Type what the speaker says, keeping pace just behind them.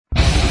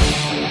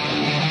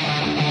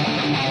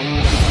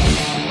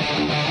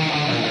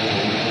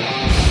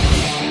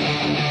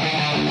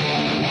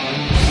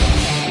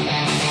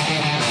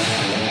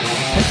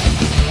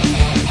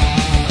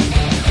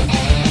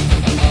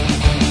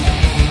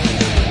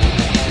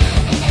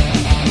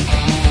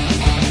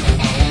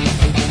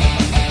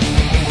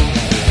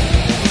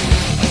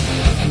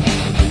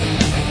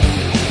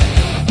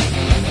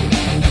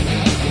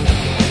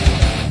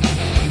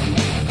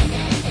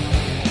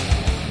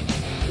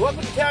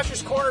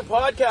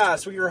Corner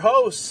Podcast with your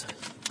hosts,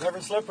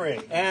 Reverend Slippery.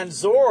 And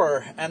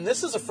Zor. And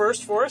this is a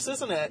first for us,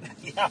 isn't it?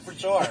 Yeah, for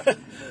sure.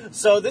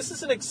 So this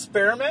is an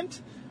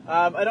experiment.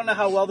 I don't know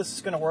how well this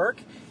is going to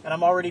work. And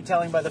I'm already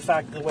telling by the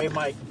fact the way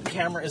my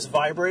camera is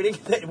vibrating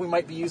that we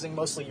might be using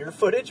mostly your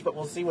footage, but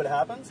we'll see what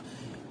happens.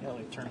 Let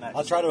me turn that.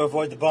 I'll try to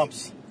avoid the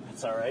bumps.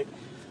 That's all right.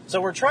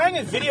 So we're trying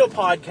a video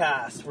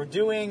podcast. We're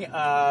doing...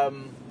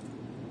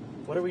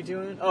 what are we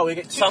doing? Oh, we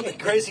get something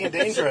crazy and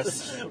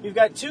dangerous. We've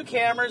got two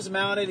cameras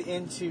mounted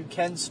into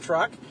Ken's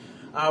truck.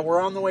 We're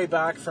on the way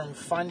back from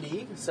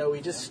Fundy, so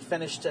we just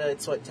finished.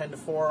 It's 10 to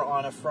 4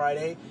 on a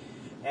Friday,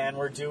 and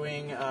we're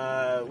doing.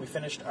 We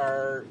finished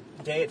our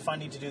day at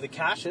Fundy to do the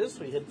caches.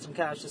 We hit some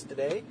caches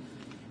today,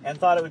 and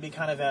thought it would be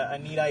kind of a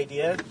neat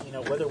idea. You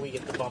know, whether we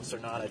get the bumps or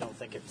not, I don't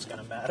think it's going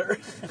to matter.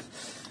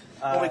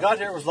 When we got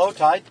here, it was low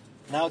tide.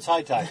 Now it's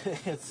high tide.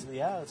 It's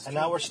and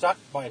now we're stuck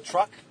by a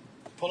truck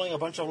pulling a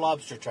bunch of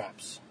lobster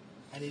traps.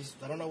 And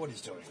I don't know what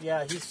he's doing.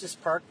 Yeah, he's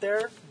just parked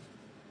there.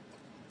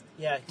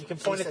 Yeah, you can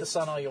point at the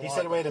sun all you want. He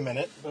said, wait a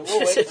minute. But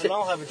we'll wait, and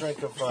I'll have a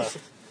drink of...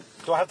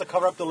 do I have to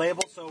cover up the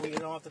label so we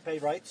don't have to pay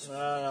rights?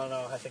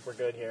 No. I think we're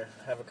good here.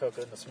 Have a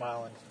Coca and a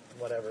smile and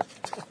whatever.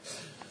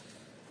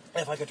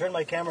 If I could turn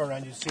my camera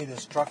around, you'd see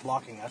this truck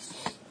blocking us.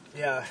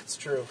 Yeah, it's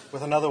true.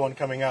 With another one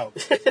coming out.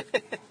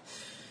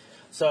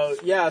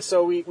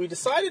 So we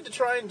decided to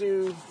try and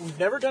do... We've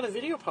never done a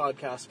video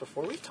podcast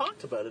before. We've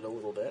talked about it a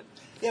little bit.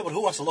 Yeah, but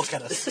who wants to look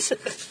at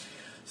us?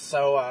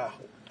 So,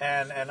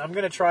 and I'm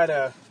going to try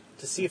to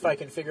see if I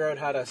can figure out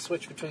how to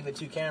switch between the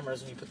two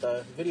cameras when you put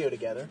the video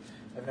together.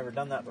 I've never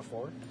done that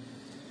before.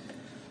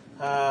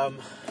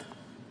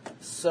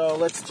 So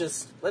let's...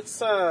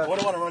 I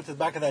wouldn't want to run to the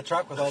back of that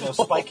truck with all those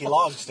spiky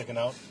logs sticking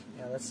out.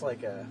 Yeah, that's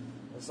like a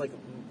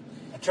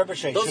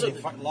trebuchet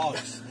shooting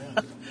logs.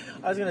 Yeah.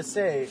 I was going to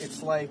say,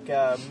 it's like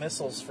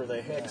missiles for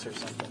the Hicks or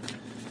something.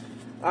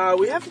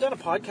 We haven't done a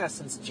podcast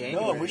since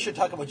January. No, we should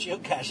talk about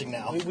geocaching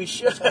now. We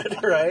should,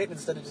 right?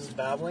 Instead of just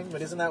babbling.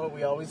 But isn't that what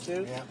we always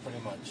do? Yeah, pretty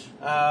much.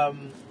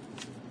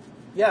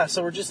 Yeah,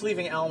 so we're just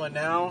leaving Alma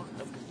now.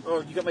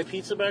 Oh, you got my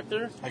pizza back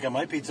there? I got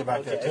my pizza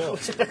back there, too.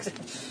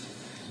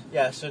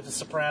 Yeah, so the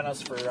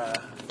Sopranos for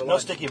no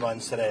lunch. sticky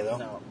buns today, though.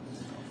 No.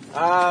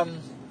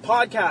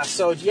 Podcast.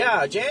 So,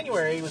 yeah,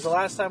 January was the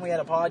last time we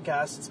had a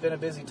podcast. It's been a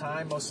busy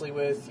time, mostly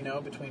with,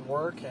 between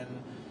work and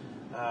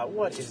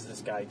what is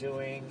this guy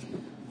doing?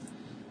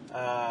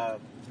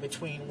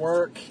 Between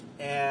work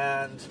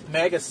and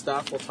mega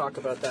stuff. We'll talk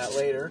about that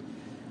later.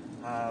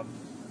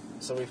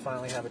 So we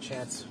finally have a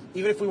chance.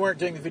 Even if we weren't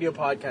doing the video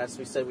podcast,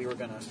 we said we were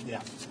going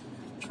to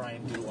try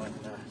and do one.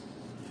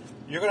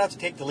 You're going to have to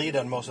take the lead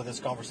on most of this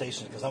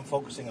conversation because I'm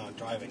focusing on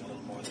driving a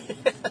little more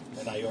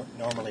than I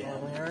normally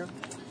am.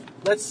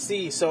 Let's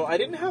see. So I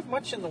didn't have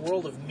much in the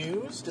world of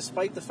news,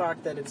 despite the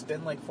fact that it's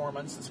been like 4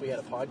 months since we had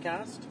a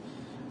podcast.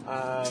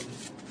 I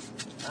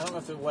don't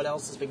know what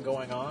else has been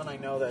going on. I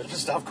know that... There's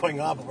stuff going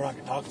on, but we're not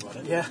going to talk about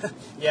it.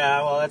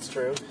 Yeah, well, that's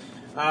true.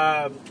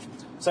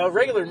 So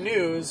regular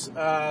news,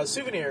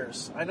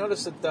 souvenirs. I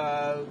noticed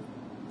that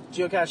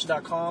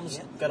geocache.com's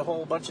got a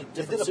whole bunch of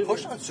different souvenirs. They did a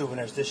push on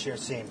souvenirs this year,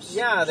 it seems.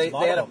 Yeah, they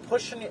had a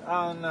push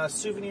on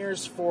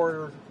souvenirs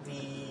for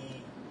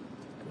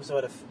the...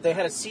 So they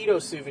had a Cedo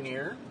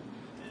souvenir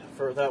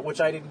for that, which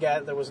I didn't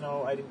get. There was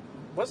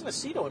wasn't a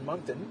Cedo in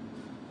Moncton,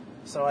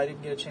 so I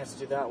didn't get a chance to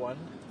do that one.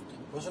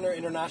 Wasn't there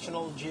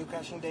International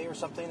Geocaching Day or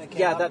something that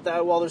came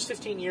out? Well, there's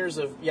 15 years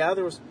of... Yeah,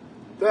 there was...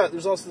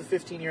 There's also the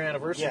 15-year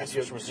anniversary. Yes,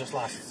 which was just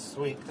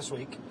this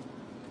week.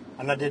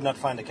 And I did not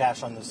find a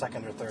cache on the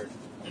second or third.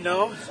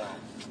 No? So,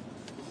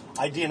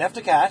 I DNF'd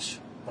a cache,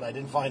 but I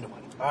didn't find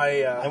one.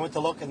 I went to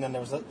look, and then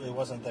it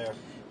wasn't there.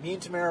 Me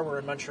and Tamara were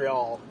in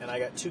Montreal, and I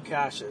got 2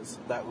 caches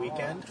that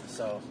weekend.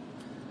 So,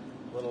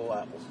 it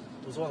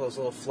was one of those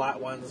little flat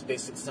ones.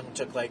 Basically, someone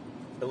took like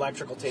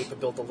electrical tape and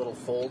built a little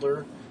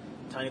folder,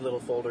 tiny little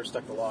folder,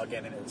 stuck the log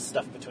in, and it was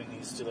stuffed between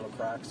these 2 little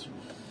cracks.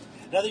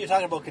 Now that you're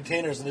talking about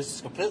containers, and this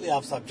is completely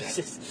off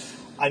subject,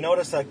 I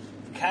noticed a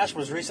cache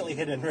was recently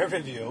hit in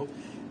Riverview,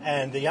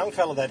 and the young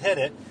fellow that hit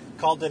it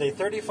called it a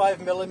 35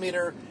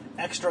 millimeter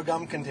extra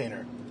gum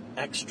container.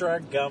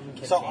 Extra gum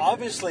container. So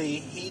obviously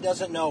he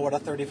doesn't know what a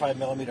 35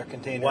 millimeter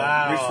container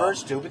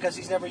refers to because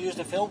he's never used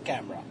a film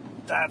camera.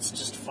 That's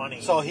just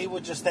funny. So he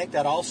would just think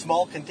that all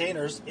small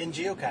containers in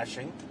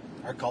geocaching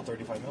are called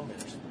 35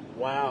 millimeters.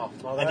 Wow.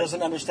 Well, and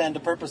doesn't understand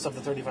the purpose of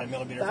the 35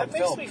 millimeter film. That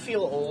makes me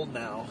feel old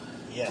now.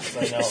 Yes,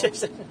 I know.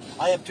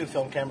 I have 2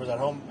 film cameras at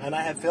home, and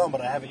I have film, but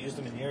I haven't used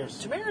them in years.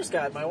 Tamara's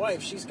got, my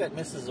wife, she's got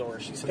Mrs. Zor.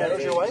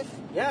 Tamara's your wife?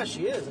 Yeah,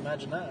 she is.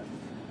 Imagine that.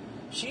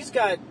 She's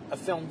got a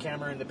film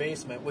camera in the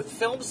basement with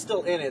film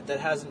still in it that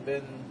hasn't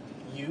been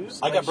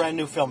used. I got brand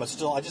new film. I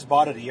just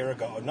bought it a year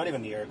ago. Not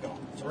even a year ago.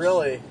 So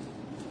really?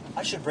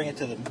 I should bring it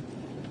to the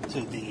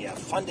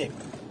funding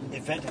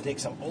event and take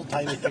some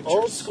old-timey pictures.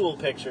 Old school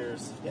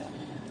pictures. Yeah.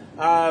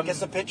 Get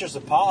some pictures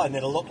of Pa, and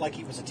it'll look like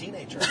he was a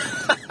teenager.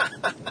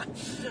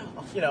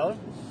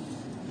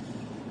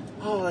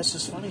 Oh, that's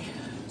just funny.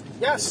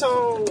 Yeah,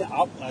 so...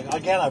 I'll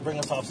bring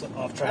us off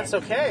track. That's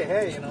okay.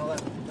 Hey,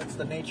 that's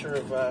the nature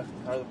of our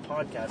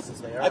podcast as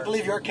they are. I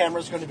believe your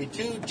camera's going to be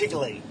too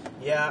jiggly.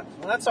 Yeah,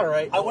 well, that's all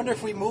right. I wonder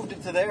if we moved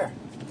it to there.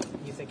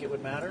 You think it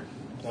would matter?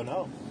 Don't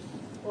know.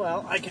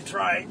 Well, I can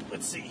try.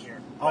 Let's see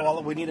here. Oh,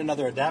 well, we need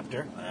another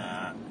adapter.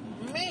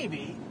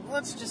 Maybe.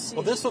 Let's just see.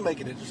 Well, this will make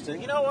it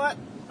interesting. You know what?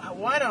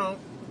 Why don't...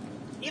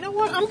 You know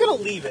what? I'm going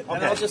to leave it. Okay.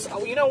 And I'll just...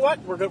 You know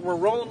what? We're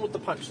rolling with the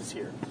punches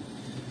here.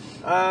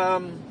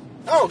 What?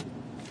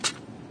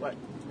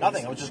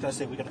 Nothing. I was just going to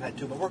say we could have had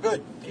two, but we're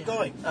good. Keep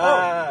going.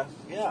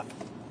 Yeah.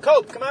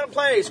 Coke, come out and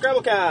play.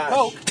 Scrabble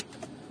Cash.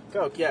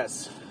 Coke,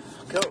 yes.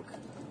 Coke.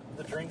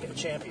 The drink of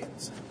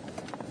champions.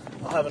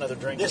 I'll have another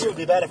drink. This would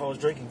be bad if I was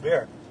drinking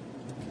beer.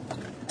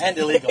 And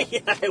illegal.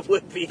 Yeah, it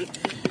would be.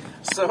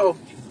 So,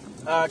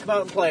 come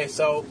out and play.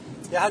 So,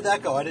 yeah, how'd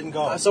that go? I didn't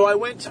go. So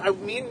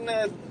me and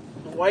the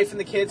wife and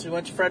the kids, we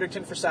went to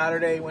Fredericton for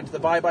Saturday, went to the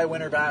Bye Bye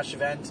Winter Bash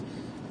event.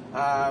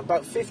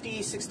 About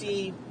 50,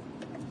 60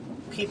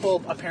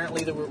 people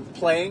apparently that were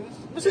playing.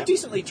 It was a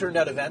decently turned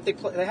out event.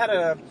 They had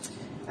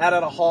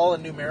at a hall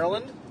in New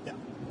Maryland. Yeah,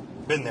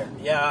 been there.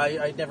 Yeah,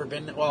 I'd never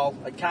been. Well,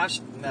 I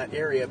cashed in that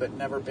area, but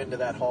never been to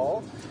that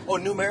hall. Oh,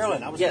 New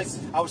Maryland. I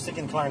was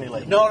thinking Killarney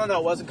Lake. No,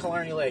 it wasn't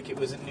Killarney Lake. It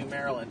was in New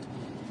Maryland,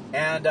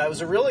 and it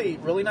was a really,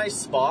 really nice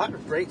spot. A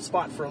great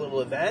spot for a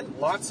little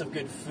event. Lots of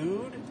good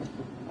food.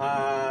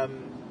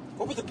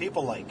 What were the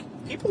people like?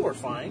 People were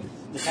fine.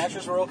 The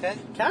cashiers were okay?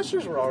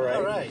 Cashiers were all right.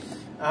 All right.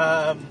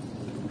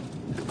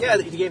 Yeah,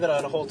 he gave it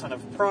out a whole ton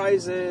of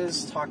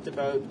prizes. Talked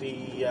about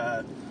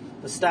the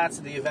stats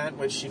of the event,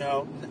 which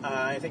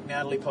I think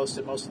Natalie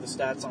posted most of the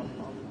stats on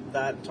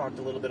that and talked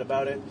a little bit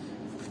about it.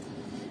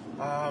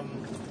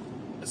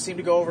 It seemed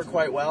to go over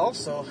quite well,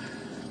 so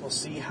we'll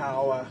see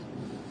how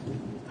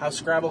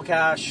Scrabble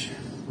Cash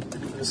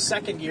for the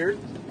second year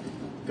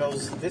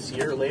goes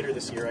later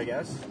this year, I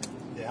guess.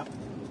 Yeah.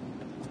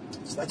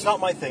 So that's not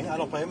my thing. I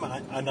don't play them,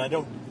 and I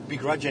don't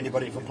begrudge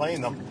anybody for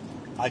playing them.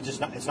 It's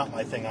not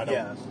my thing. I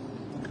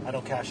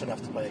don't cash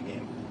enough to play a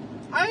game.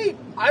 I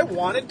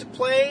wanted to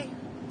play.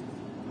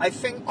 I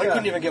think I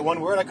couldn't even get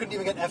one word. I couldn't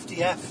even get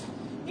FTF.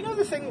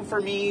 The thing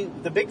for me,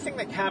 the big thing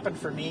that happened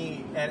for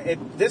me,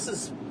 and this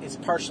is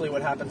partially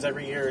what happens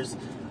every year, is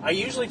I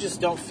usually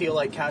just don't feel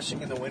like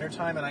cashing in the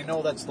wintertime, and I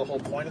know that's the whole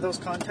point of those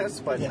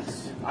contests, but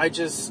yes.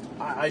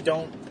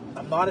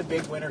 I'm not a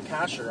big winter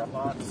casher. I'm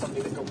not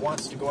somebody that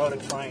wants to go out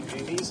and try and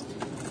do these.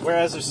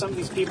 Whereas there's some of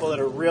these people that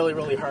are really,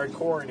 really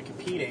hardcore into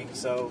competing,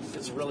 so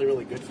it's really,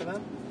 really good for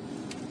them.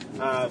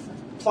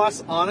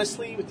 Plus,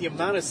 honestly, with the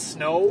amount of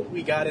snow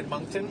we got in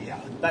Moncton,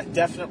 that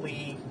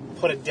definitely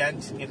put a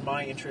dent in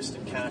my interest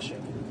in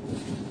caching.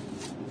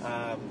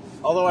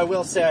 Although I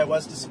will say I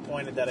was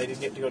disappointed that I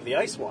didn't get to go to the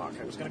ice walk.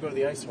 I was going to go to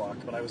the ice walk,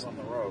 but I was on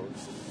the road.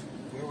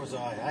 Where was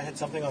I? I had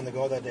something on the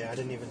go that day. I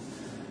didn't even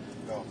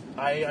go.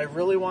 I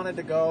really wanted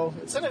to go.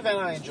 It's an event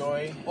I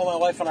enjoy. Well, my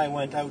wife and I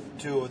went out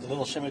to the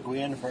Little Chimigui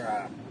Inn for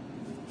a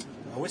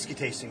whiskey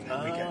tasting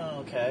that weekend.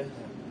 Oh, okay.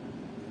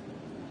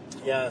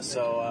 Yeah,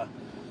 so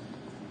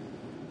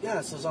I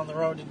was on the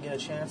road, didn't get a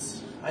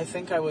chance. I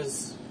think I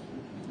was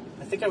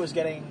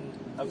getting...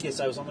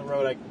 Yes, I was on the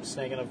road. I was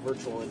snagging a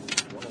virtual at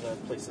one of the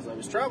places I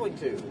was traveling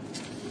to.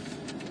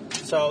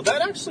 So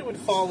that actually would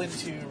fall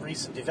into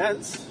recent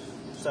events.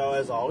 So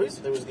as always,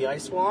 there was the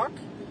ice walk.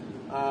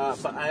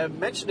 But I have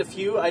mentioned a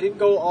few. I didn't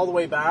go all the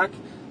way back.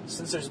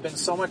 Since there's been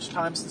so much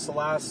time since the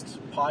last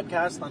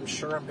podcast, I'm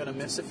sure I'm going to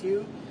miss a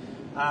few.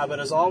 But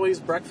as always,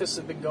 breakfasts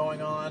have been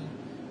going on.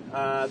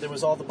 There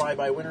was all the Bye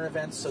Bye Winter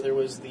events. So there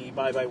was the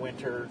Bye Bye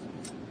Winter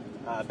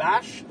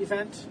Bash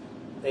event.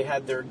 They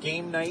had their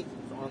game night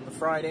on the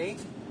Friday.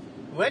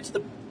 We went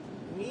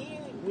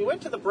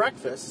to the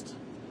breakfast,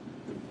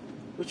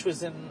 which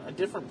was in a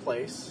different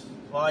place.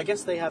 Well, I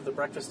guess they have the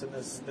breakfast in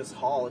this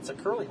hall. It's a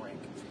curling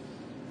rink,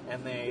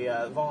 and they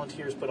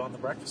volunteers put on the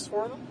breakfast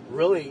for them.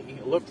 Really,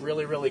 it looked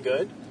really, really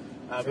good.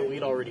 But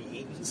we'd already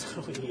eaten,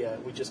 so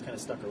we just kind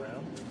of stuck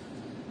around.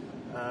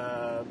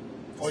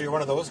 Oh, you're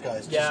one of those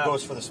guys. Just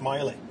goes for the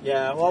smiley.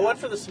 Yeah. Well, I went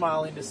for the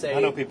smiling to say.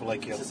 I know people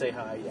like you. To say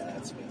hi. Yeah,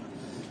 that's me.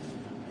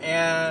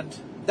 And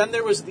then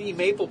there was the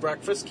Maple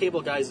Breakfast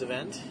Cable Guys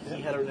event. Yeah.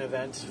 He had an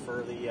event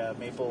for the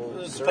Maple.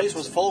 The place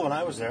was full when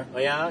I was there. Oh,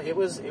 yeah, it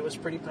was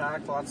pretty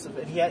packed.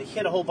 And he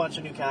had a whole bunch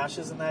of new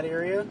caches in that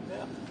area.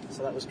 Yeah.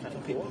 So that was kind of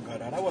cool. People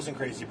got out. I wasn't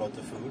crazy about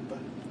the food, but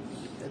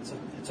it's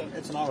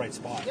an all right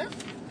spot. Yeah.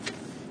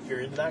 If you're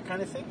into that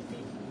kind of thing, it'd be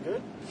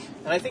good.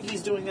 And I think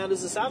he's doing that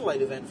as a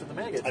satellite event for the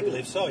Mega, too. I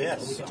believe so.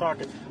 Yes. So we can talk.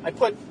 I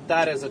put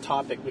that as a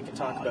topic. We can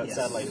talk about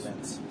satellite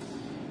events.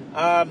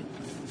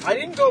 I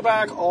didn't go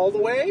back all the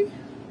way,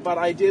 but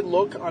I did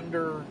look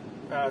under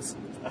a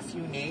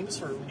few names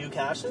for new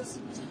caches.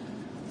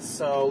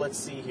 So let's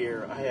see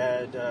here. I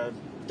had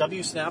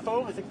W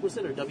Snappo, I think was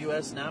it, or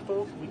WS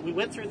Snappo? We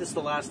went through this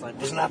the last time.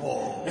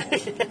 Snappo.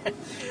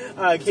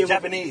 Cable...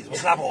 Japanese.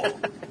 Snappo.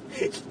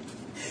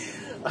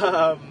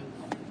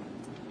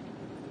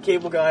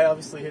 Cable Guy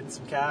obviously hitting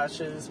some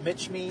caches.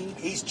 Mitch Me.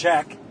 He's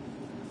Czech.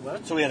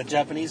 What? So we had a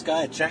Japanese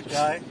guy, a Czech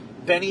guy.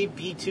 Benny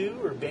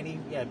B2 or Benny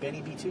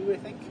B2, I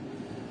think.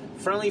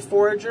 Friendly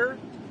Forager,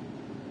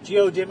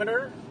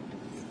 Geodimeter,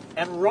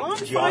 and Ron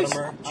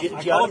Geodimer.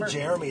 I call him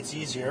Jeremy. It's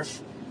easier.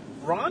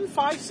 Ron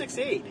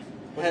 568.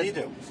 What did he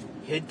do?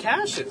 Hid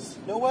caches.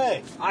 No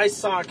way. I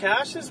saw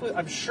caches with.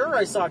 I'm sure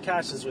I saw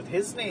caches with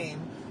his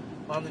name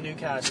on the new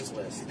caches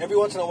list. Every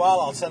once in a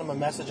while, I'll send him a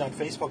message on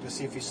Facebook to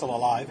see if he's still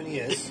alive, and he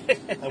is.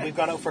 And we've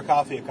gone out for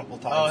coffee a couple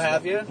of times. Oh,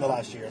 have you? In the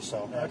last year or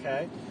so.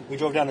 Okay. We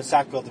drove down to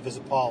Sackville to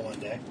visit Paul one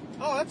day.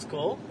 Oh, that's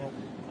cool.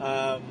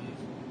 So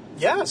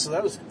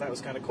that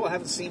was kind of cool. I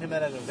haven't seen him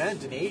at an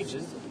event in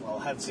ages. Well,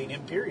 I haven't seen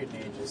him period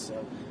in ages,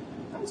 so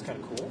that was kind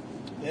of cool.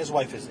 His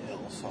wife is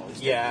ill, so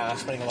he's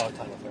spending a lot of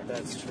time with her.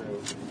 That's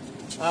true.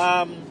 You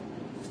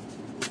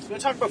want to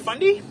talk about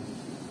Fundy?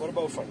 What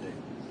about Fundy?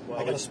 Well,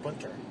 I got a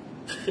splinter.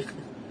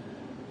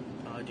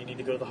 Do you need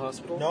to go to the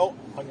hospital? No,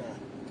 I'm going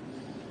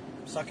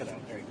to suck it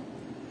out. There you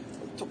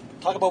go.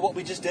 Talk about what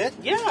we just did?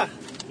 Yeah.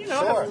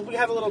 Sure. We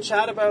have a little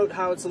chat about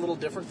how it's a little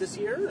different this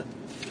year.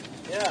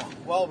 Yeah.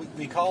 Well,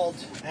 we called.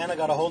 Anna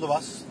got a hold of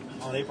us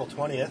on April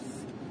 20th,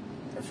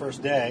 our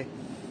first day,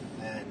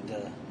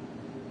 and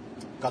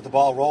got the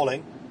ball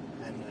rolling.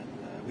 And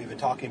we've been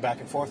talking back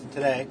and forth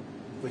today,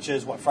 which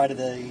is, Friday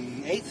the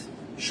 8th?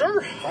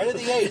 Sure. Friday the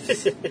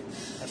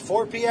 8th at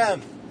 4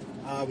 p.m.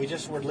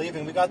 We're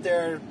leaving. We got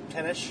there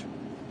 10-ish,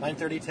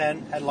 9:30,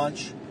 10, had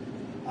lunch.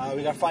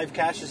 We got 5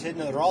 caches hidden.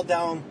 They're all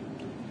down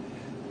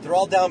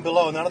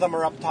below. None of them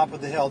are up top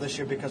of the hill this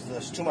year because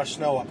there's too much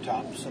snow up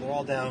top. So they're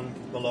all down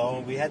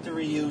below. We had to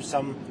reuse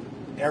some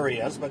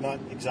areas, but not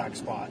exact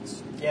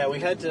spots. Yeah, we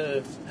have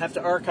to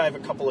archive a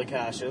couple of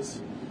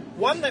caches.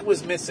 One that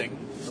was missing,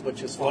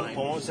 which is fine.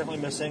 One was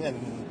definitely missing,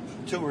 and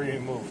 2 were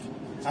removed.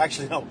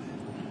 Actually, no.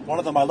 One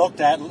of them I looked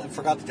at and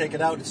forgot to take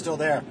it out. It's still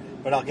there,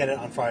 but I'll get it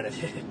on Friday.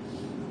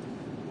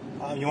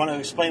 You want to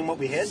explain what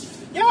we hid?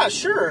 Yeah,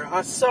 sure.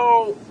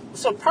 So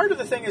part of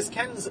the thing is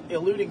Ken's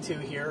alluding to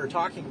here, or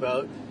talking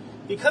about,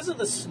 because of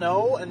the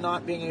snow and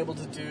not being able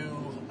to do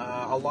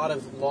a lot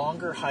of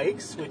longer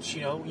hikes, which,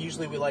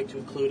 usually we like to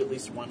include at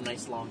least one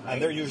nice long hike.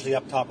 And they're usually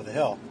up top of the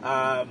hill.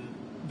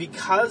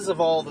 Because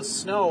of all the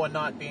snow and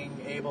not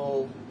being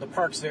able, the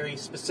park's very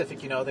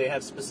specific, they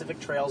have specific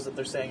trails that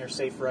they're saying are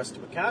safe for us to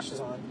put caches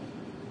on.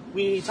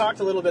 We talked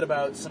a little bit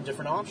about some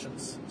different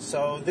options.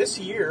 So this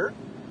year,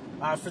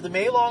 for the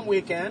May long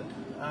weekend,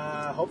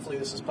 hopefully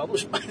this is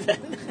published by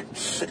then.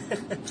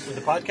 With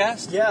the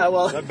podcast? Yeah,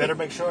 well. I better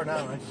make sure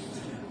now,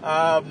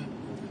 right?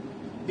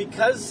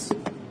 Because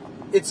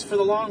it's for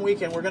the long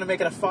weekend, we're going to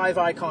make it a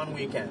 5-icon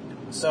weekend.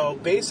 So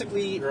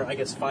basically, or I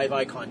guess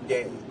 5-icon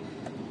day.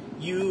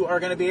 You are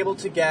going to be able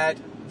to get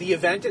the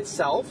event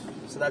itself,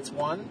 so that's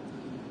one,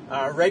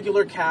 a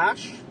regular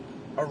cache,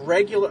 a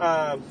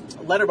regular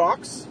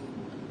letterbox,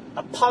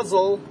 a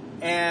puzzle,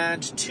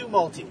 and 2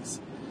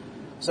 multis.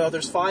 So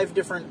there's 5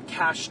 different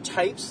cache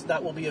types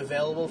that will be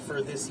available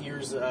for this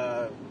year's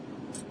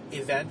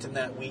event and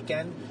that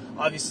weekend.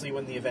 Obviously,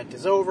 when the event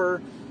is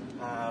over,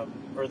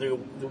 or the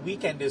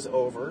weekend is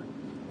over,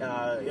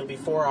 it'll be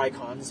 4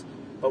 icons.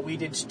 But we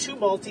did 2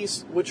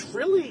 multis, which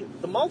really,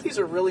 the multis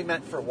are really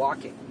meant for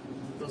walking.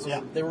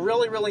 They're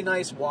really, really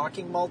nice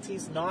walking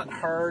multis, not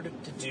hard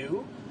to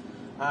do,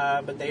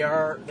 but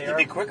they'd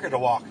be quicker to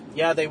walk.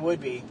 Yeah, they would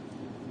be.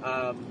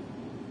 I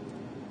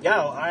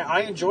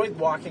enjoyed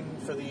walking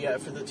for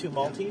the 2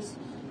 multis.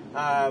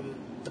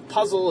 The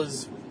puzzle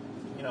is,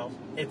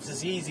 it's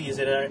as easy as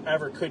it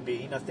ever could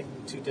be. Nothing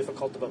too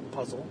difficult about the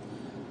puzzle.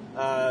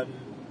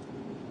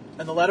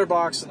 And the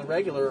letterbox and the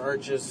regular are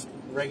just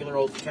regular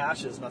old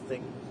caches.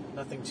 Nothing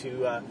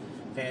too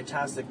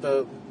fantastic.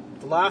 The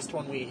last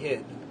one we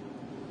hid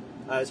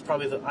is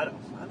probably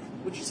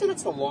would you say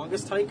that's the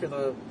longest hike or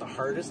the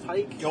hardest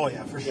hike? Oh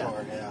yeah, for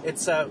sure. Yeah.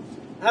 It's had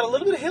a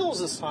little bit of hills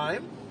this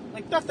time.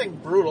 Like nothing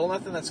brutal,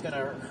 nothing that's going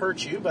to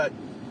hurt you, but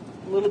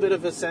a little bit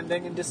of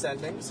ascending and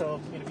descending. So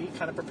I'm going to be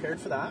kind of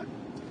prepared for that.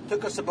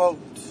 Took us about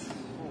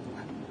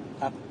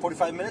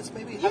 45 minutes,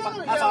 maybe half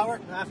hour.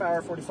 Half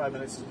hour, 45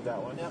 minutes to do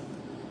that one. Yeah.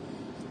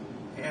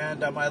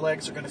 And my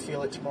legs are going to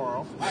feel it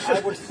tomorrow. I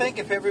would think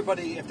if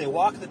they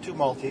walk the 2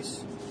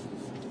 multis,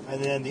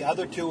 and then the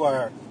other 2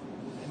 are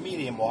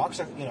medium walks,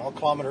 a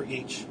kilometer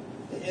each,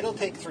 it'll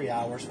take 3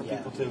 hours for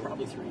people to.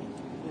 Probably 3.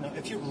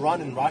 If you run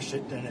and rush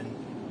it, then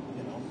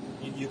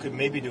you could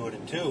maybe do it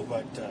in 2,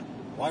 but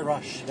why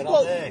rush? Get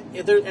all day.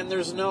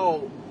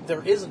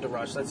 There isn't a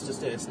rush. That's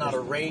just it. It's not a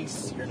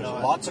race. There's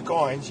lots of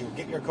coins. You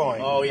get your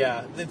coin. Oh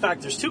yeah. In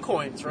fact, there's 2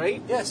 coins,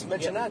 right? Yes,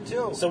 mention that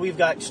too. So we've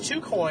got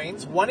 2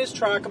 coins. One is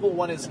trackable,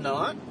 one is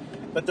not.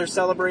 But they're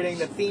celebrating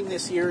the theme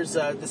this year is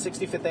the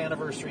 65th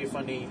anniversary of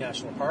Fundy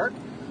National Park.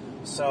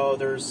 So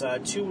there's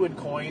 2 wood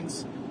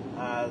coins.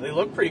 They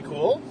look pretty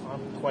cool.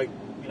 I'm quite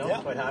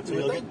happy with them.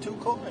 You'll get 2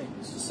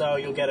 coins. So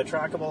you'll get a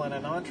trackable and a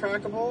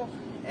non-trackable.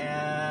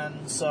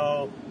 And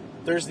so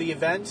there's the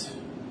event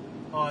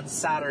on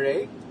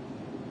Saturday.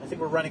 I think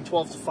we're running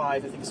 12 to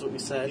 5, I think is what we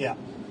said. Yeah.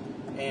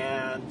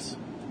 And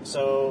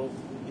so,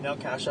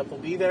 Cache Up will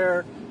be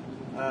there.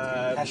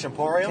 Cache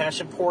Emporium? Cache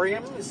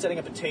Emporium is setting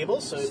up a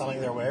table. So selling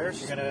their wares.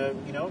 You're going to,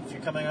 if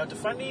you're coming out to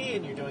Fundy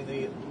and you're doing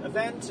the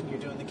event and you're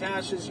doing the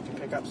caches, you can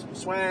pick up some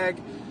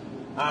swag.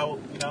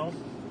 You know,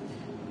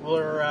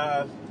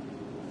 we're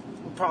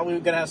probably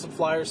going to have some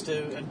flyers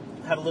and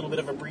had a little bit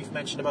of a brief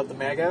mention about the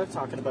Mega,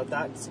 talking about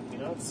that. You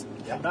know, it's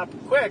coming up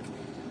quick.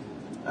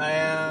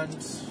 And,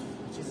 geez,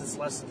 it's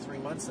less than 3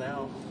 months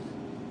now.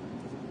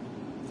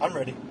 I'm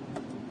ready.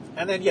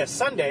 And then, yes,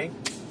 Sunday.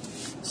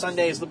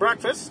 Sunday is the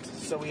breakfast.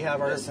 So we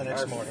have our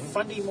morning.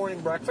 Fundy morning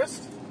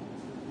breakfast,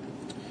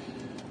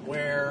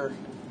 where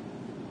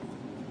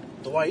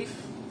the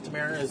wife,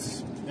 Tamara,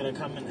 is going to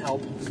come and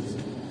help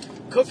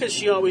cook as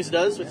she always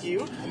does with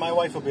you. And my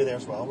wife will be there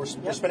as well. We're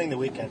spending the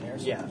weekend here.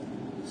 So. Yeah.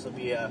 So it'll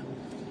be a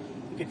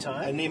good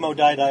time. And Nemo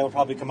Dai will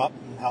probably come up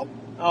and help.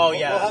 Oh,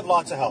 yeah. We'll have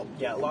lots of help.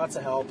 Yeah, lots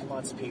of help,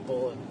 lots of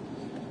people.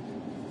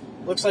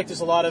 And looks like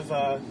there's a lot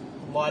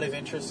of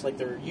interest, like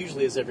there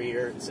usually is every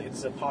year.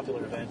 It's a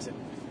popular event. And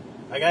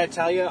I got to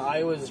tell you,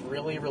 I was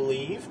really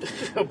relieved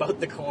about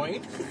the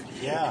coin.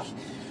 Yeah.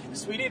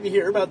 Because we didn't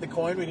hear about the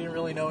coin. We didn't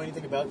really know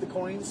anything about the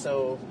coin,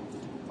 so...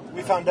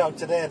 We found out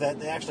today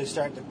that they actually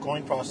start the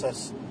coin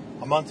process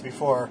a month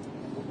before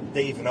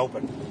they even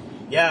open.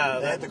 Yeah.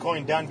 They had the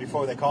coin done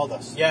before they called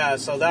us. Yeah,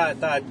 so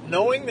that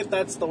knowing that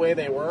that's the way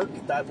they work,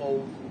 that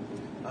will...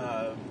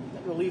 that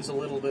relieves a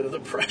little bit of the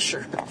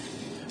pressure.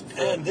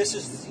 And this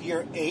is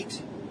year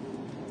 8,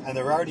 and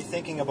they're already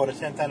thinking about a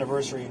 10th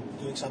anniversary and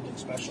doing something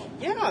special.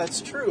 Yeah,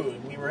 that's true.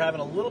 We were having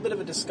a little bit of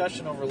a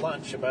discussion over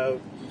lunch about...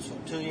 So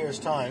 2 years'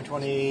 time,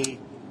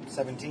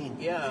 2017.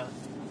 Yeah.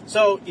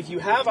 So if you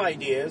have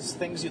ideas,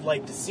 things you'd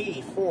like to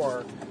see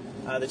for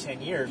the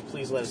 10 years,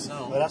 please let us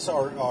know. Let us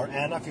or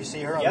Anna, if you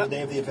see her on the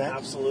day of the event.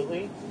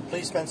 Absolutely.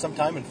 Please spend some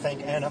time and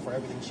thank Anna for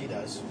everything she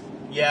does.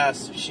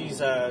 Yes, she's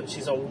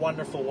a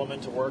wonderful woman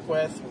to work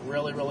with.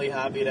 Really, really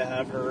happy to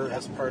have her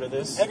as part of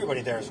this.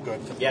 Everybody there is good.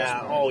 For the most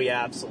part. Oh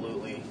yeah,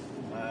 absolutely.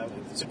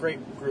 It's a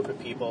great group of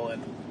people,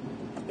 and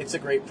it's a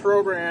great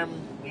program.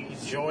 We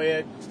enjoy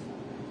it.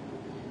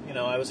 You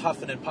know, I was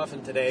huffing and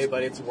puffing today,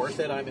 but it's worth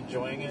it. I'm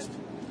enjoying it.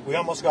 We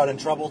almost got in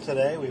trouble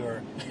today. We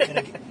were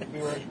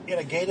in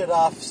a gated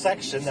off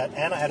section that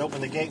Anna had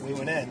opened the gate and we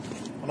went in.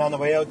 And on the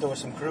way out, there were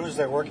some crews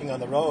there working on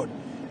the road.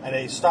 And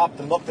they stopped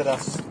and looked at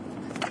us.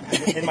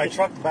 In my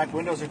truck, the back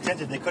windows are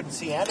tinted. They couldn't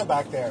see Anna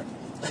back there.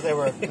 So they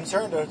were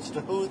concerned as to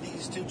who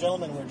these two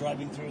gentlemen were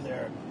driving through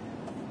there.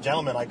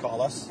 Gentlemen, I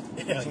call us.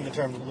 Using the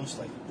term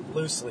loosely.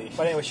 Loosely.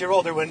 But anyway, she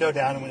rolled her window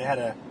down and we had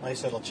a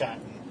nice little chat.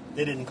 And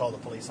they didn't call the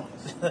police on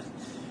us.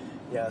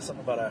 Yeah,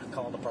 something about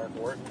calling the park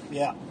warden.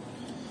 Yeah.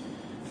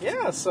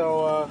 Yeah,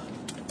 so...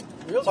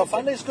 So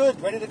Funday's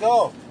good, ready to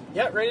go.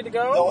 Yeah, ready to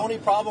go. The only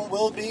problem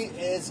will be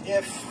is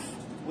if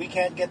we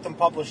can't get them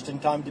published in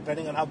time,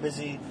 depending on how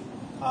busy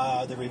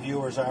the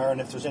reviewers are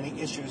and if there's any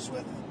issues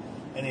with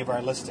any of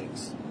our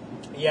listings.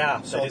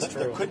 Yeah, so that is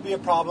true. There could be a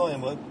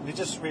problem, and we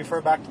just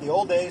refer back to the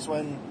old days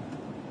when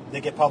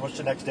they get published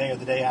the next day or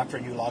the day after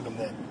you log them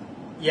in.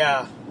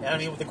 Yeah, I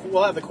mean,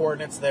 we'll have the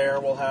coordinates there.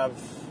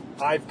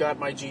 I've got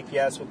my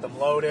GPS with them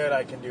loaded.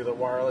 I can do the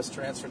wireless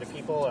transfer to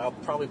people. I'll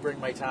probably bring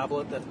my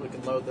tablet that we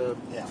can load the...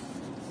 Yeah.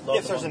 Load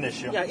if there's an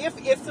issue. Yeah,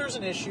 if there's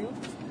an issue.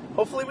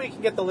 Hopefully we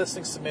can get the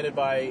listings submitted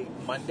by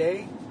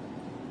Monday.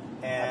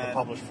 And have them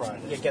published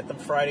Friday. Yeah, get them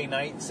Friday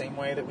night, same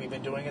way that we've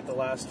been doing it the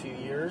last few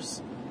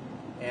years.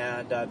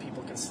 And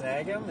people can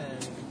snag them,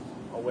 and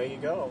away you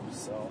go.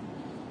 So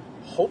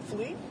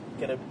hopefully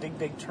get a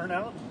big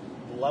turnout.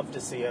 Love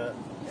to see a...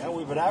 Yeah,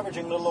 we've been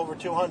averaging a little over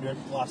 200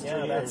 the last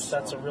 3 years.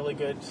 That's really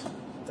good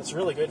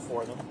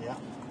for them. Yeah.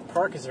 The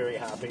park is very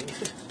happy.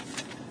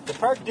 The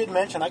park did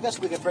mention, I guess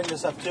we could bring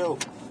this up too,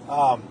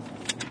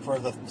 for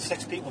the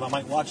 6 people that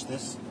might watch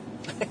this,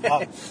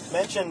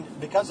 mentioned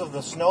because of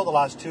the snow the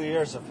last 2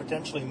 years of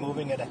potentially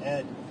moving it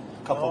ahead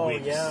a couple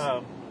weeks.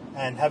 Yeah.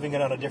 And having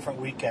it on a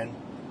different weekend,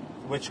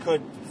 which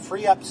could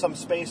free up some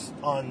space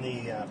on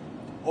the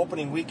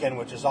opening weekend,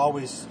 which is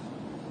always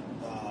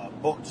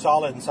booked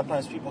solid and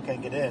sometimes people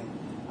can't get in.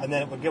 And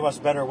then it would give us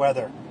better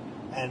weather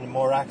and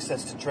more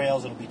access to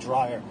trails. It'll be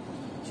drier.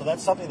 So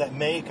that's something that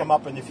may come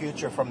up in the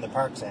future from the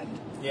park's end.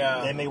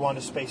 Yeah. They may want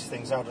to space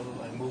things out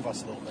and move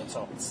us a little bit.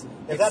 So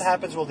if that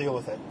happens, we'll deal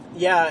with it.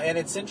 Yeah, and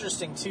it's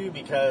interesting too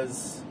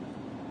because,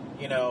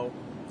 you know,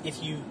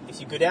 if you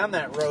go down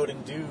that road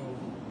and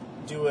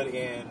do it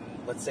in,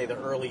 let's say, the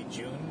early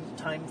June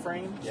time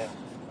frame. Yeah.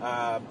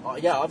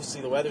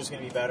 Obviously the weather's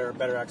going to be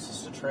better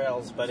access to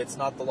trails, but it's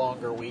not the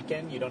longer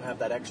weekend. You don't have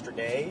that extra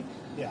day.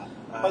 Yeah.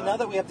 But now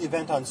that we have the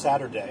event on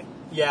Saturday,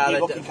 yeah,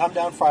 people can come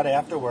down Friday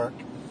after work,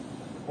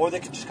 or they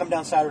can just come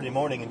down Saturday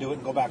morning and do it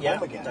and go back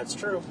home again. That's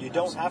true. You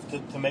don't have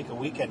to make a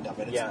weekend of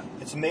it.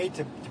 It's made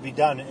to be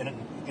done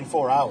in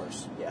 4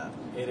 hours. Yeah,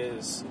 it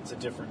is. It's a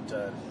different...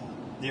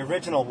 The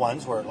original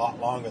ones were a lot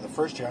longer. The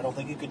first year, I don't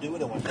think you could do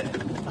it in one day.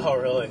 Oh,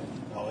 really?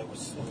 No, it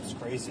was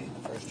crazy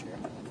the first year.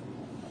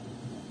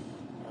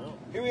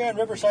 Here we are in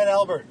Riverside,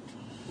 Albert.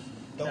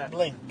 Don't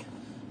blink.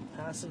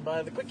 Passing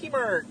by the Quickie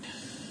Mart.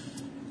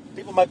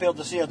 People might be able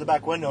to see out the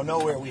back window, know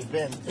where we've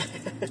been.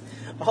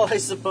 Well, I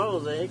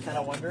suppose, Kind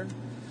of wondering.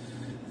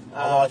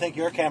 Although I think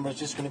your camera's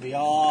just going to be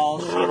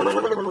all...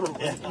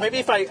 Yeah. Maybe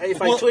if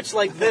I twitch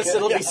like this,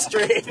 it'll be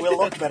straight. We'll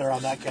look better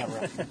on that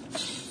camera.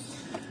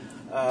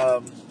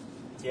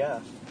 Yeah,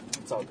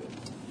 it's all good.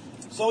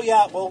 So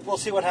yeah, we'll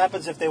see what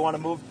happens if they want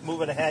to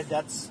move it ahead.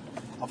 That's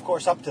of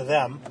course up to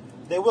them.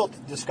 They will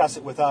discuss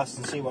it with us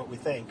and see what we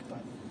think. But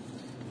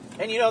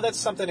And that's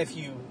something if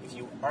you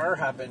are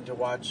happen to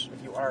watch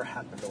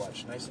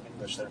nice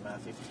English there,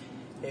 Matthew.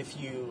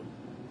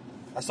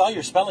 I saw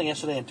your spelling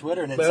yesterday on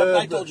Twitter, and then some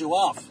guy told you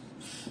off.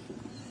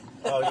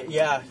 Oh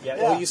yeah.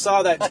 Well, you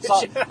saw that.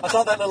 I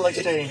saw that little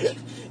exchange.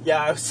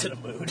 Yeah, I was in a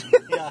mood.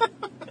 Yeah,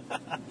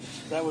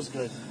 that was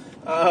good.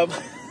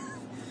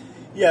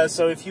 Yeah,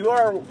 so if you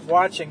are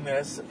watching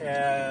this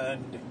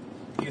and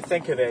you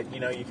think of it, you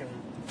can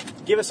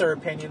give us our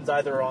opinions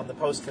either on the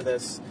post for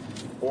this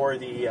or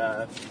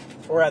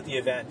or at the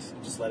event.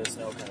 Just let us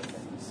know, kind of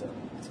thing. So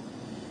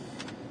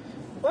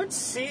let's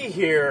see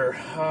here.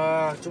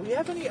 Do we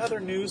have any other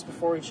news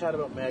before we chat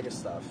about mega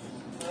stuff?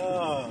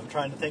 I'm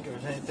trying to think if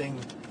there's anything.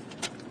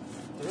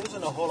 There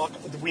isn't a whole lot.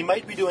 We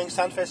might be doing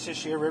Sunfest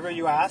this year. River,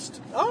 you asked.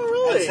 Oh,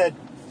 really? I said,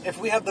 if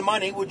we have the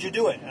money, would you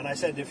do it? And I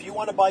said, if you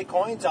want to buy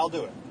coins, I'll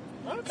do it.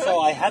 Okay. So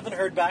I haven't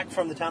heard back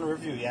from the town of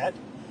Riverview yet.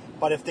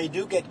 But if they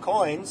do get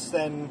coins,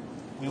 then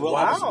we will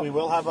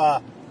have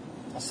a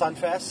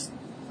Sunfest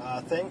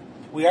thing.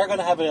 We are going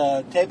to have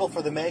a table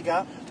for the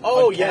Mega.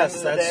 Oh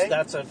yes,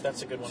 that's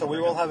a good one. So we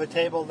will have a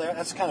table there.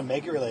 That's kind of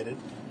Mega related.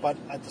 But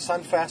at the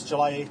Sunfest,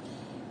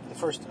 the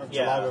 1st of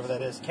July, whatever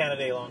that is.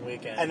 Canada Day long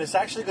weekend. And it's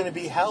actually going to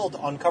be held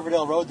on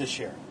Coverdale Road this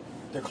year.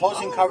 They're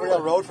closing Coverdale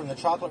Road from the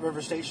Chocolate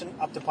River Station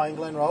up to Pine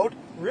Glen Road.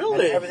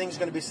 Really? And everything's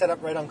going to be set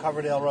up right on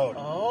Coverdale Road.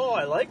 Oh,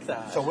 I like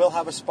that. So we'll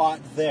have a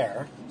spot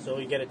there. So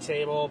we get a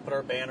table, put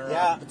our banner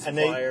up, put some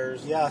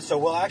flyers. So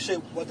we'll actually,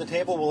 what the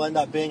table will end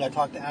up being, I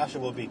talked to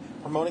Ashley, will be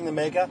promoting the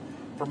Mega,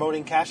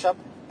 promoting Cash Up,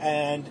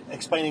 and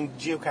explaining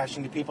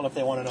geocaching to people if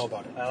they want to know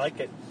about it. I like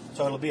it.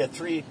 So it'll be a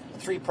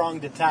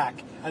three-pronged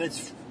attack. And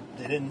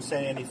they didn't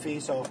say any fee,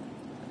 so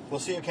we'll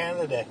see you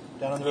Canada Day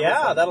down on the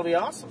riverfront. Yeah, that'll be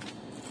awesome.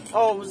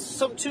 Oh, it was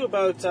something too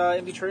about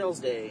MB Trails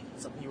Day.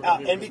 Something you were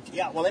going to do.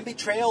 MB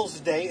Trails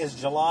Day is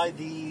July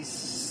the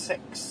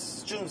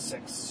 6th, June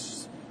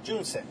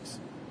 6th.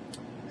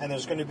 And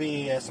there's going to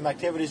be some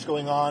activities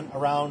going on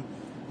around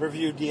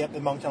Riverview, Dieppe,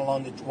 and Moncton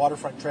along the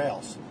waterfront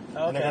trails.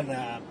 Okay. And they're going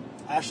to,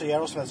 Ashley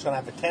Aerosmith's going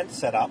to have a tent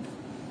set up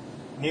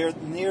near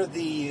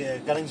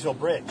the Gunningsville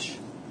Bridge.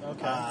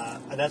 Okay.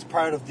 And that's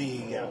part of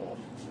the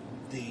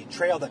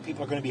trail that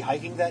people are going to be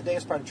hiking that day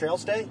as part of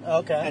Trails Day.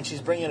 Okay. And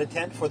she's bringing a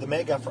tent for the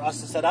Mega for us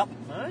to set up.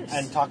 Nice.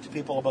 And talk to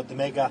people about the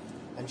Mega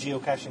and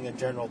geocaching in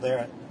general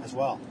there as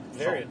well.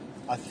 Very good.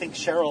 I think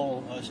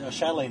Cheryl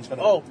Chatelain's going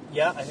to. Oh,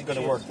 yeah, I think going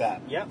to work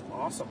that. Yeah,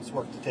 awesome. Let's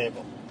work the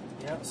table.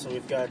 Yeah, so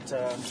we've got.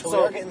 So we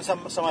are getting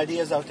some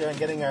ideas out there and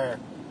getting our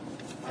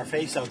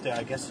face out there,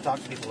 I guess, to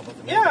talk to people about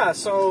the Mega. Yeah,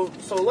 so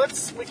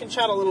we can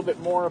chat a little bit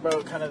more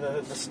about kind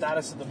of the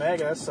status of the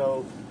Mega.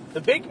 So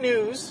the big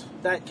news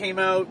that came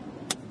out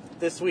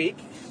this week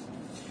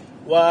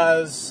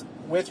was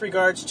with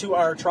regards to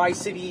our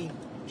Tri-City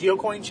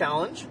Geocoin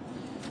Challenge.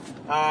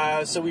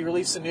 So we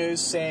released the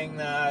news saying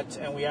that,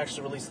 and we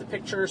actually released the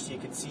picture so you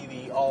could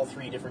see all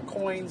three different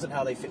coins and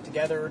how they fit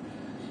together.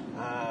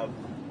 And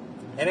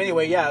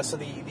anyway, yeah, so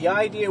the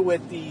idea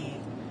with the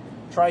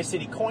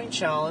Tri-City Coin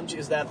Challenge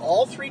is that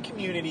all three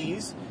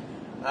communities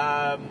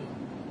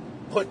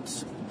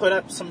put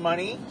up some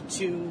money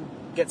to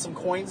get some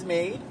coins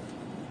made.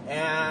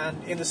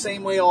 And in the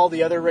same way all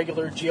the other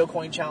regular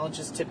geocoin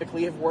challenges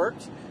typically have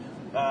worked,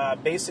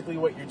 basically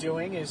what you're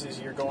doing is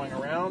you're going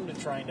around and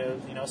trying to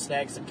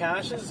snag some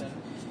caches, and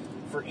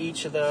for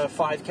each of the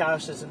 5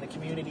 caches in the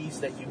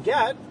communities that you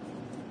get,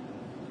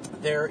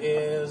 there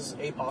is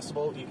a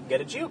possible you can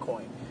get a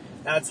geocoin.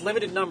 Now it's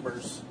limited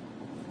numbers,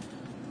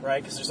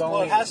 right? Because there's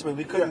only it has to be.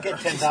 We couldn't get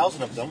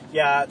 10,000 of them.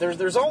 Yeah,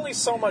 there's only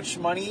so much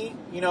money,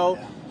 Yeah.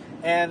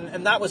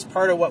 and that was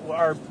part of what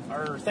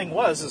our thing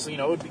was. Is it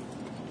would be.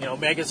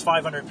 Mega's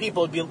 500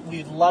 people.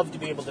 We'd love to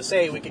be able to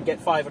say we could get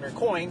 500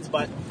 coins,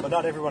 but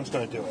not everyone's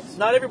going to do it.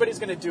 Not everybody's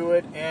going to do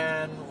it,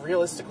 and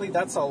realistically,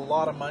 that's a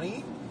lot of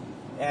money.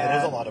 It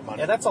is a lot of money.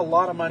 Yeah, that's a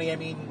lot of money. I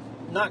mean,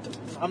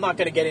 I'm not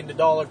going to get into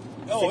dollar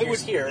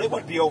figures here. It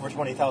would be over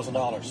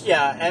 $20,000.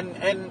 Yeah,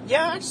 and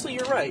yeah, actually,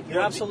 you're right.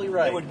 You're absolutely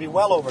right. It would be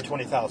well over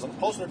 20,000,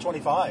 closer to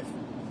 25.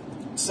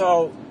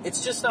 So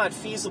it's just not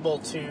feasible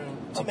to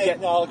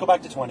get. No, I'll go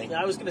back to 20.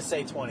 I was going to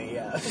say 20.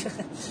 Yeah.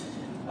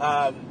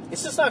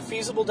 It's just not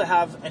feasible to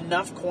have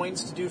enough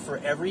coins to do for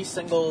every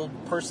single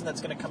person that's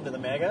going to come to the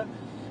Mega.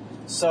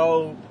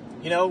 So,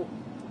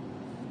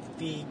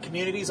 the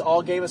communities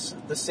all gave us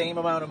the same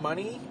amount of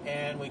money,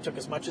 and we took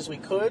as much as we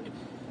could,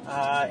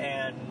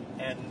 and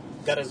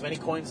got as many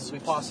coins as we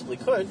possibly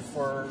could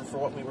for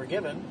what we were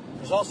given.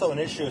 There's also an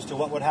issue as to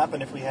what would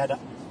happen if we had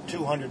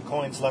 200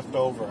 coins left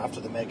over after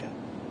the Mega.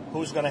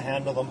 Who's going to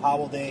handle them? How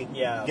will they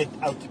get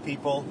out to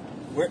people?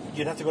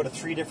 You'd have to go to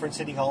 3 different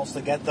city halls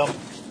to get them,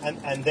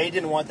 and they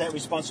didn't want that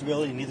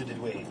responsibility, neither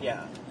did we.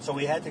 Yeah. So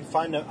we had to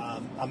find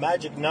a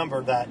magic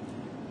number that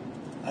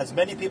as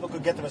many people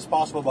could get them as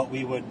possible, but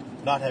we would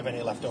not have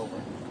any left over.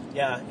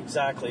 Yeah,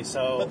 exactly.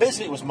 So, but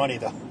basically it was money,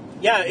 though.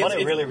 Yeah,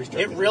 money really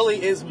restricted. It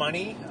really is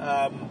money,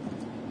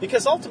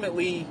 because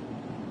ultimately,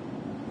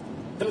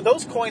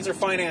 those coins are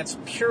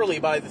financed purely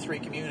by the three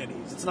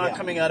communities. It's not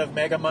coming out of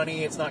Mega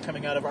money. It's not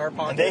coming out of our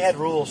pockets. And they had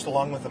rules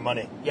along with the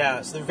money.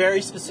 Yeah, so they're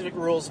very specific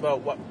rules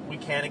about what we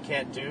can and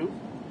can't do.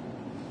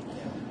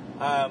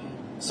 Yeah.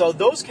 So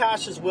those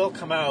caches will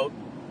come out.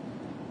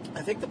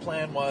 I think the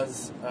plan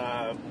was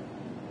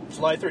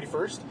July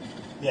 31st.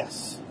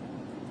 Yes.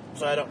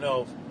 So I don't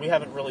know. We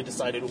haven't really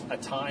decided a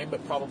time,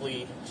 but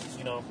probably,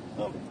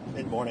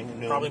 mid-morning and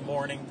noon.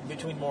 Probably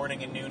between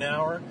morning and noon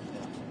hour.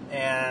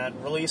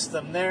 And release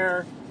them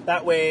there.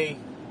 That way,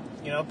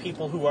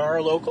 people who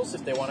are locals,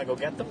 if they want to go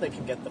get them, they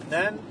can get them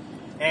then.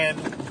 And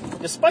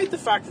despite the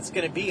fact it's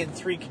going to be in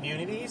three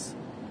communities,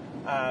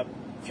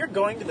 if you're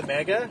going to the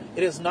Mega,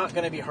 it is not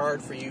going to be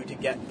hard for you to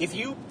get, if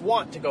you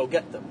want to go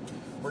get them.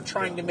 We're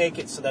trying to make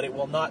it so that it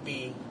will not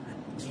be,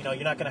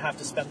 you're not going to have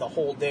to spend the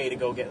whole day to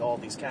go get all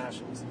these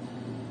caches.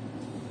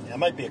 Yeah, it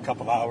might be a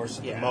couple hours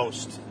at the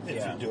most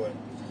if you do it.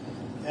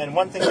 And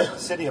one thing that the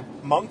city of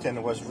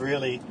Moncton was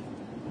really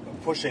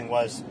pushing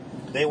was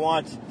they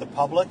want the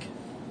public,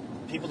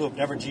 people who have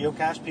never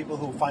geocached, people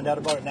who find out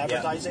about it in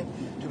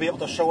advertising, to be able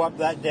to show up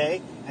that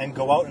day and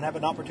go out and have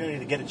an opportunity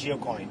to get a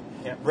geocoin.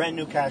 Yeah. Brand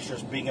new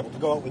cachers being able to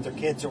go out with their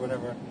kids or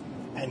whatever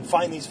and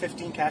find these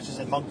 15 caches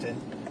in Moncton,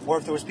 or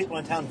if there was people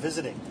in town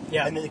visiting,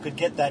 and then they could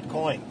get that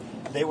coin.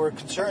 They were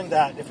concerned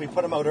that if we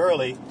put them out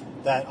early,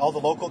 that all the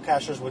local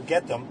cachers would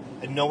get them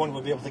and no one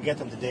would be able to get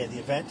them the day of the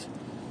event.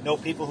 No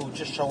people who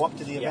just show up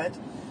to the event.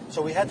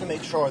 So we had to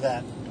make sure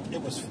that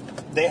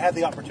they had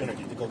the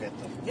opportunity to go get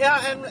them.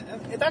 Yeah,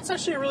 and that's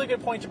actually a really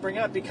good point to bring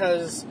up,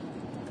 because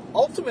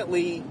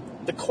ultimately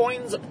the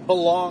coins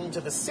belong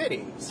to the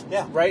cities.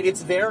 Yeah. Right?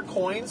 It's their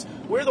coins.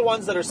 We're the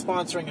ones that are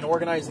sponsoring and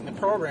organizing the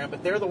program,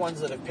 but they're the ones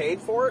that have paid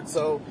for it,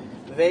 so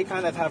they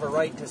kind of have a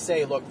right to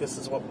say, look, this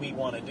is what we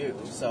want to do.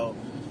 So,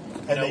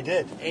 they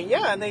did.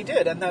 And they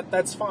did, and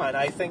that's fine.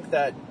 I think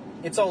that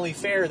it's only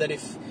fair that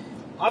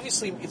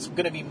obviously it's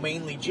going to be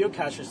mainly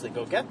geocachers that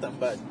go get them,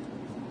 but,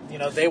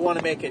 they want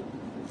to make it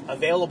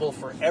available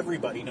for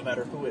everybody, no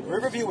matter who it is.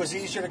 Riverview was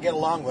easier to get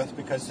along with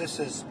because this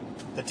is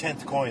the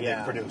 10th coin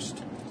they've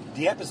produced.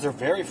 Dieppe is their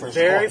very first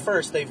coin. Very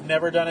first. They've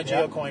never done a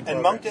geocoin program.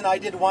 And Moncton, I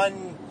did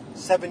one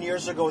 7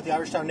 years ago with the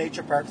Irishtown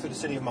Nature Park through the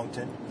city of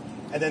Moncton.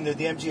 And then the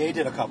MGA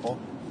did a couple.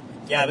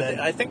 Yeah, but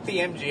I think the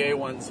MGA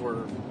ones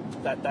were...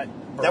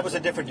 That was a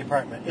different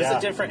department. It was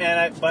a different...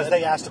 But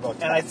they asked about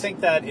that. And I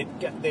think that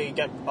they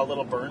got a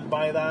little burned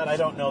by that. I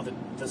don't know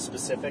the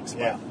specifics,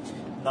 but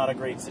not a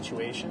great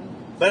situation.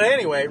 But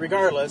anyway,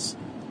 regardless,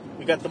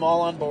 we got them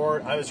all on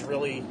board. I was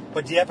really...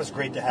 But Dieppe is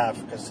great to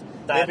have, because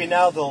maybe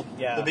now they'll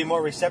be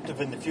more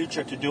receptive in the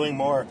future to doing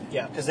more.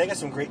 Yeah. Because they got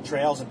some great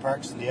trails and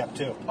parks in Dieppe,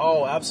 too.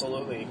 Oh,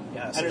 absolutely.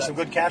 Yeah. And there's some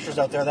good cachers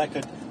out there that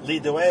could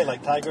lead the way,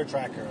 like Tiger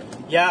Tracker and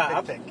Pick.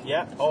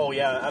 Yeah. Oh,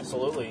 yeah,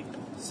 absolutely.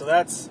 So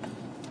that's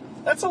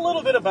a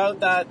little bit about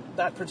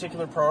that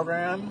particular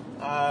program.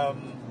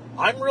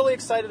 I'm really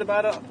excited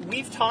about it.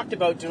 We've talked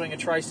about doing a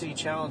Tri-City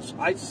Challenge.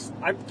 I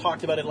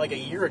talked about it like a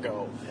year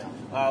ago.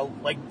 Yeah.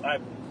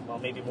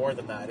 Maybe more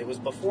than that. It was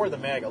before the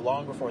Mega,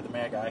 long before the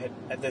Mega. I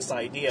had this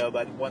idea,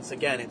 but once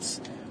again, it's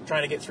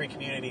trying to get three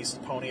communities to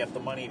pony up the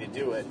money to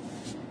do it.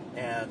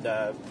 And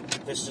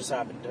this just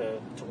happened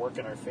to work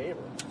in our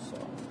favor.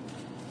 So,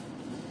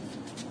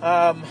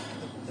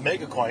 the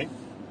Mega Coin.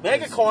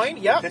 Mega Coin,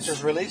 yep.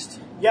 Pictures released?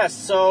 Yes,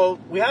 so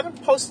we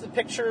haven't posted the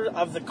picture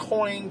of the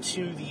coin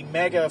to the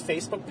Mega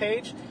Facebook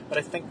page, but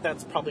I think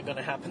that's probably going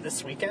to happen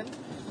this weekend.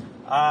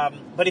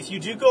 But if you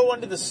do go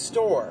into the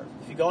store,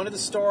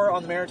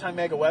 on the Maritime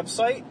Mega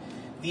website,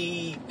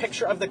 the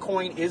picture of the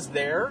coin is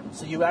there,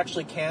 so you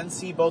actually can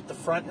see both the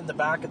front and the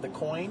back of the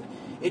coin.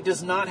 It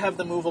does not have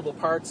the movable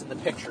parts in the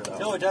picture, though.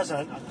 No, it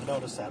doesn't. I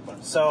noticed that,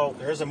 but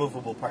there is a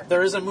movable part.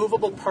 There is a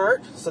movable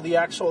part, so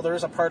there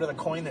is a part of the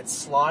coin that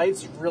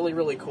slides. Really,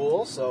 really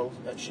cool, so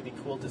that should be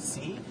cool to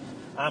see.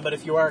 But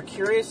if you are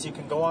curious, you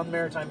can go on the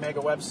Maritime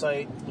Mega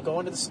website, go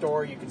into the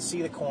store, you can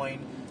see the coin,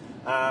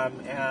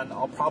 and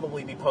I'll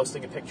probably be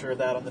posting a picture of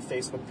that on the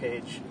Facebook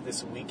page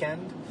this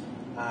weekend,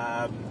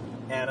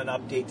 and an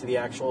update to the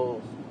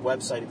actual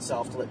website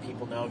itself to let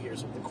people know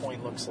here's what the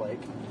coin looks like.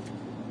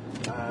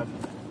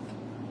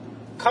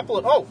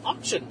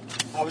 Auction.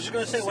 I was just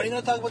going to say, when are you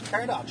going to talk about the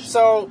card auction?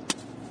 So,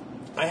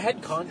 I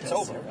had contests.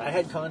 It's over. I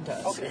had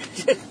contests. Okay.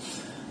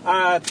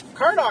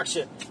 Card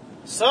auction.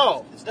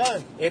 So,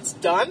 it's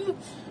done.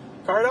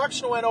 Card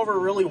auction went over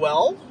really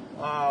well.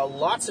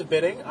 Lots of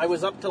bidding. I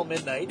was up till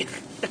midnight.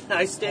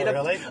 I stayed up.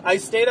 Really? I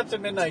stayed up to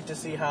midnight to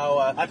see how.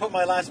 I put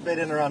my last bid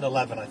in around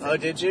 11. I think. Oh,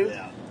 did you?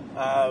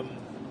 Yeah.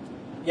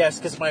 Yes,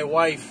 because my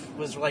wife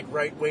was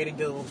waiting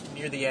till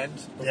near the end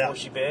before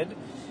she bid,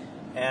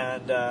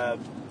 and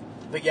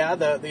but yeah,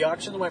 the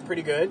auction went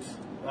pretty good.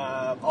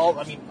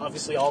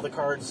 Obviously all the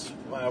cards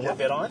were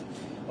bid on,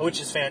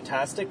 which is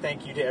fantastic.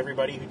 Thank you to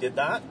everybody who did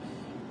that.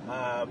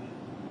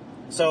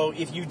 So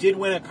if you did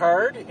win a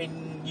card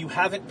and you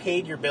haven't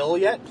paid your bill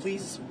yet,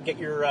 please get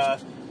your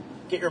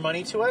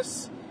money to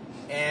us,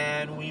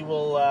 and we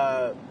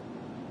will.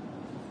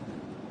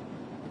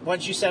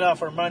 Once you send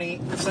off the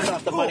money,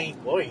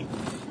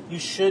 you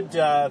should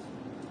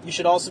You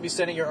should also be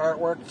sending your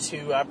artwork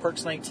to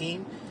Perks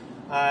 19.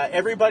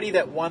 Everybody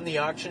that won the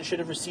auction should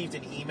have received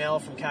an email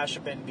from Cash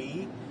Up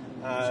NB.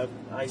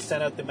 I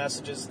sent out the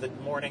messages the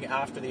morning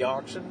after the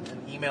auction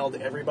and emailed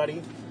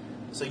everybody.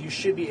 So you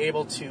should be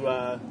able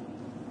to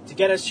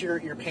get us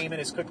your payment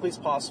as quickly as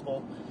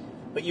possible.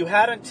 But you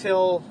had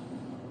until,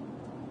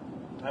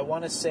 I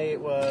want to say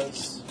it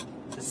was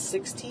the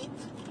 16th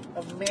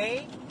of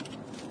May.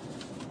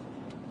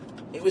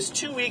 It was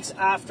 2 weeks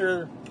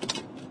after,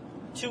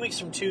 2 weeks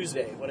from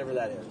Tuesday, whatever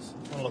that is.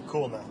 I'm going to look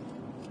cool now.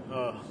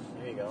 Oh,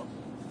 there you go.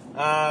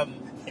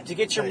 To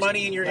get your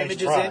money and your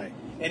images in.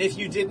 And if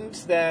you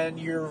didn't, then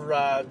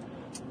your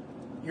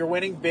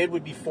winning bid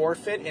would be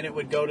forfeit, and it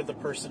would go to the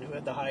person who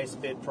had the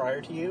highest bid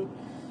prior to you.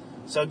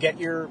 So get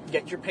your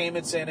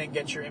payments in and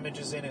get your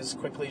images in as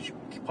quickly as you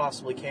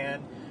possibly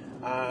can.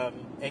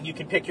 And you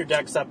can pick your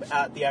decks up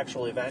at the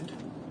actual event.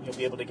 You'll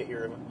be able to get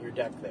your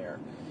deck there.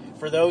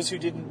 For those who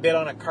didn't bid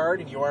on a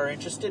card and you are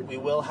interested, we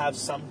will have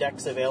some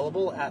decks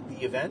available at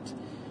the event.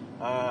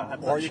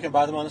 Or you can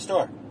buy them on the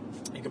store.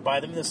 You can buy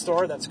them in the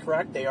store, that's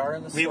correct. They are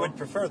in the store. We would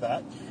prefer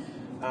that.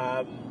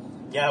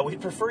 Yeah, we'd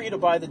prefer you to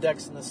buy the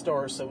decks in the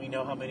store so we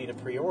know how many to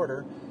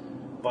pre-order.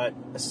 But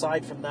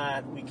aside from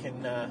that, we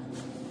can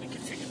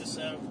figure this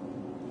out.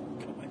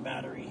 Get up my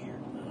battery here.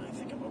 I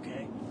think I'm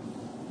okay.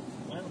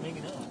 Well, maybe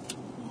not.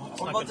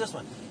 What about this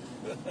one?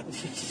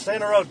 Stay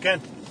in the road,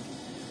 Ken.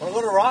 Want to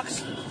go to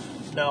Rocks?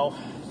 No.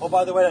 Oh,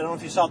 by the way, I don't know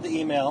if you saw the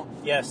email.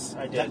 Yes,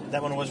 I did.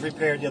 That one was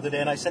repaired the other day,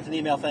 and I sent an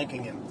email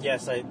thanking him.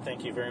 Yes, I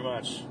thank you very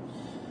much.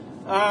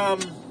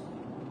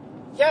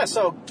 Yeah,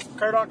 so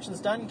card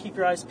auction's done. Keep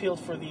your eyes peeled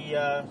for the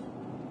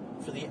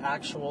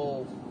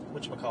actual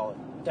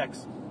whatchamacallit,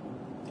 decks.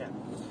 Yeah.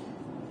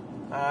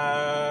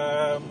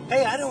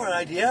 Hey, I know an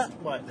idea.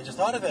 What? I just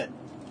thought of it.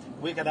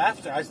 Week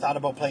after, I thought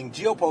about playing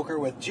GeoPoker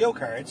with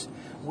GeoCards.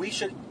 We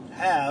should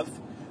have.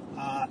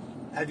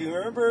 Have you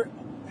remember?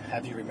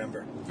 The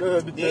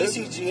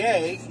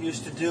ACGA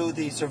used to do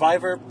the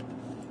Survivor.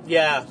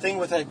 Yeah. Thing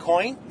with a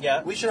coin.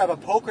 Yeah. We should have a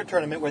poker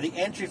tournament where the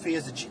entry fee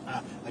is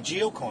a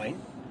Geo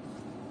coin,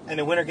 and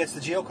the winner gets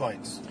the Geo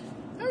coins.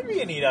 That would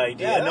be a neat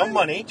idea. Yeah, no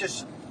money.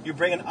 Just you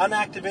bring an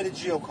unactivated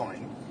Geo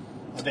coin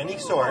of any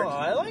sort. Oh,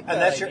 I like that.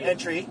 And that's idea. your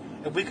entry.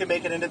 And we could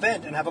make it an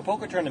event and have a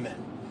poker tournament,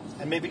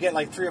 and maybe get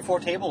like 3 or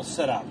 4 tables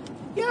set up.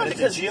 Yeah, and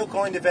because it's a Geo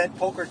coin event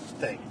poker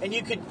thing. And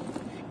you could.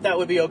 That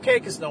would be okay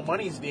because no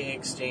money's being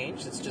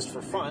exchanged. It's just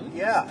for fun.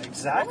 Yeah,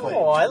 exactly.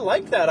 Oh, I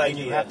like that and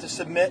idea. you have to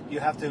submit. You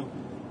have to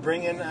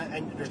bring in,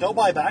 and there's no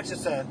buybacks.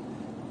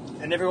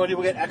 And everybody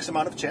will get X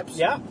amount of chips.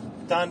 Yeah.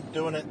 Done.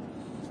 Doing it.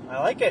 I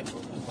like it.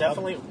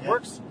 Definitely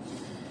works.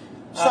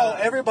 So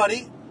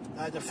everybody,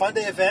 at the Fun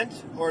Day event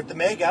or at the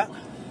Mega,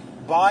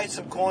 buy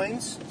some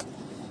coins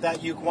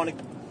that you want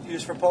to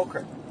use for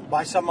poker.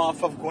 Buy some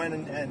off of Gwen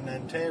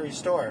and Terry's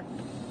store,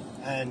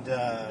 and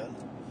a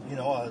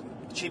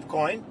cheap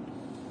coin,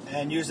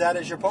 and use that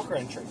as your poker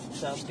entry.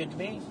 Sounds good to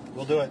me.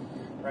 We'll do it.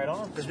 Right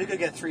on. Because we could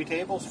get 3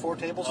 tables, 4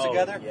 tables Oh,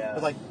 together yeah.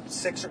 with like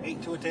 6 or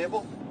 8 to a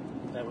table.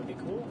 That would be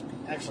cool.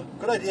 Excellent.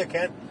 Good idea,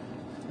 Ken.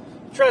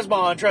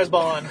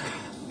 Tresbon.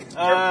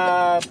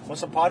 Want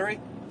some pottery?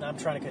 I'm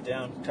trying to cut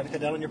down. Trying to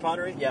cut down on your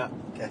pottery? Yeah.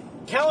 Okay.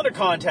 Calendar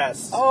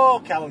contests.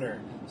 Oh,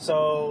 calendar.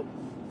 So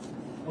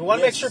we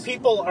want to make sure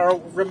people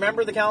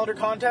remember the calendar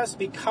contest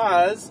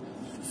because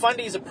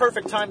Fundy is a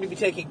perfect time to be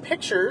taking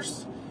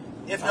pictures.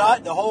 If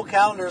not, the whole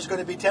calendar is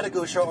going to be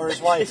Tedagusha or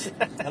his wife.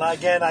 And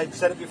again, I've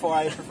said it before,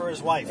 I prefer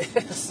his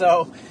wife.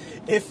 So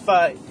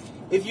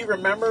if you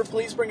remember,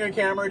 please bring your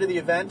camera to the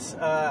event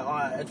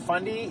at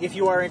Fundy. If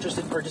you are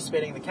interested in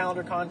participating in the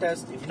calendar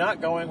contest, if you're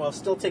not going, well,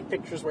 still take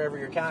pictures wherever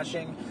you're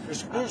caching.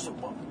 There's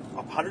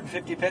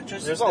 150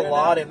 pictures. There's a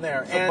lot in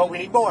there. So, but we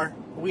need more.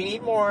 We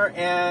need more,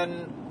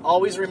 and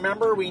always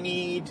remember we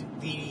need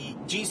the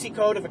GC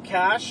code of a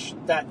cache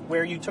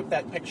where you took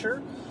that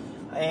picture,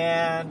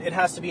 and it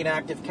has to be an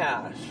active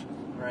cache,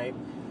 right?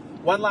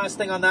 One last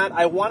thing on that,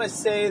 I want to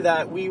say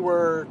that we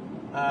were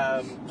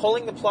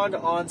pulling the plug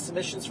on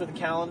submissions for the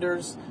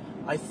calendars.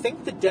 I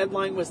think the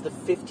deadline was the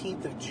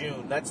 15th of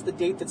June. That's the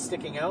date that's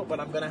sticking out, but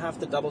I'm going to have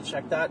to double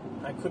check that.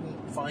 I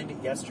couldn't find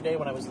it yesterday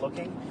when I was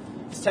looking.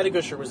 Teddy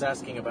Gusher was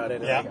asking about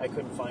it, and I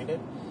couldn't find it.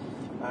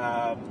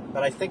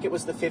 But I think it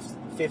was the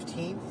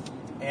 15th,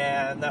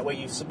 and that way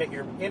you submit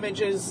your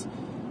images.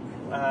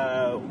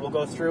 We'll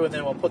go through, and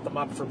then we'll put them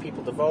up for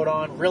people to vote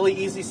on. Really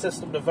easy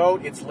system to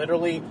vote. It's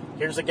literally,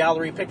 here's a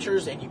gallery of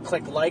pictures, and you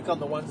click like on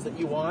the ones that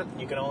you want.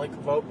 You can only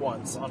vote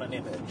once on an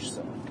image.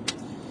 So,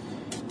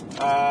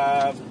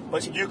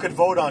 but you could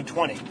vote on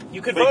 20.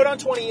 You could vote on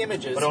 20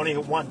 images. But only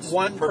once.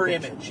 One per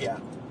image, yeah.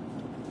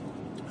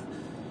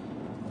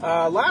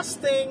 Last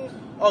thing,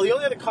 the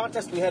only other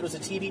contest we had was a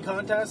TV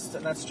contest,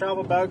 and that's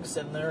Travel Bugs,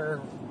 and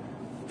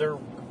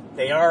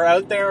they are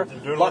out there. They're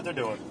doing what they're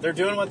doing. They're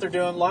doing what they're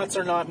doing. Lots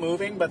are not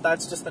moving, but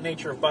that's just the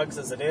nature of bugs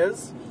as it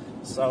is.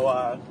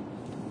 So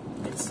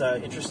it's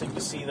interesting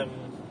to see them,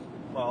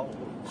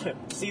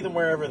 see them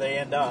wherever they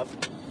end up.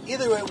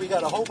 Either way, we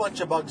got a whole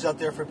bunch of bugs out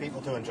there for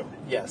people to enjoy.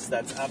 Yes,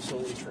 that's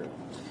absolutely true.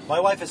 My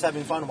wife is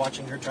having fun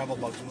watching her travel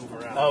bugs move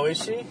around. Oh,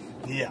 is she?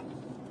 Yeah.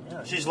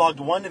 Yeah. She's logged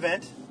one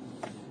event,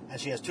 and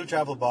she has 2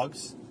 travel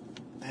bugs,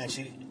 and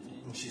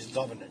she's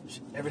loving it.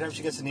 Every time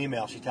she gets an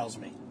email, she tells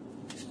me.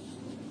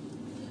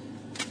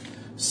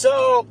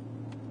 So,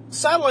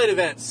 satellite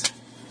events.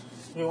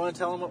 You want to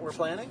tell them what we're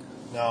planning?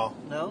 No.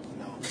 No?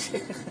 No.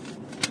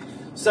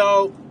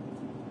 So,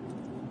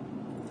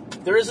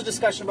 there is a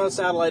discussion about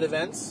satellite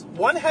events.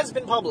 One has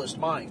been published,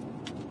 mine.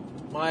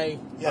 Yeah,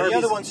 the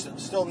other one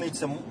still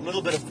needs a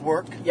little bit of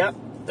work. Yep.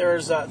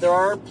 There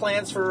are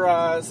plans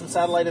for some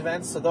satellite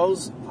events. So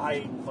those,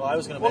 I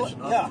was going to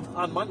mention.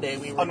 On Monday,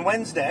 we were... On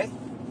Wednesday.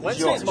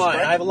 Wednesday's yours, mine.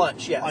 right? I have a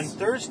lunch, yes. On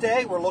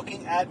Thursday, we're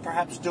looking at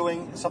perhaps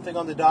doing something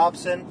on the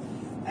Dobson,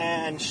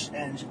 and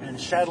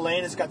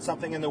Chatelaine has got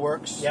something in the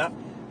works. Yeah.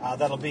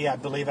 That'll be, I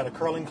believe, at a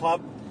curling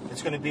club.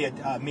 It's going to be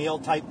a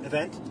meal-type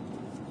event.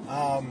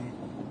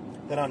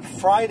 Then on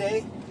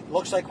Friday,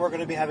 looks like we're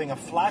going to be having a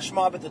flash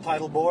mob at the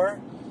Tidal Bore.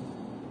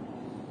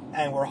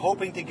 And we're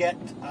hoping to get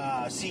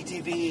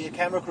CTV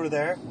camera crew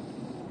there.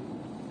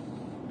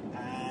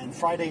 And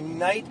Friday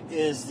night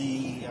is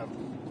the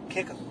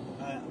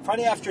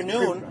Friday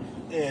afternoon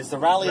is the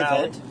rally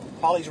event,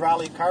 Polly's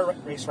Rally car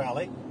race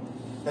rally.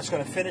 That's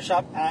going to finish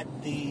up at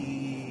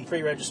the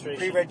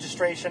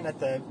pre-registration at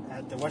the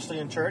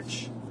Wesleyan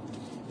Church.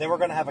 Then we're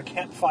going to have a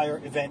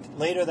campfire event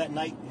later that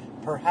night,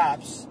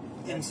 perhaps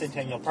in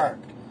Centennial Park.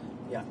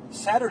 Yeah.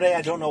 Saturday,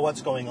 I don't know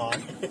what's going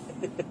on.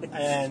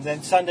 And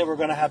then Sunday, we're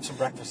going to have some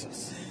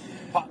breakfasts.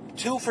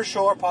 2 for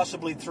sure,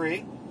 possibly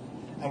 3.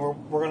 And we're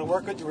going to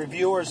work with the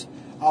reviewers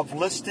of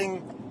listing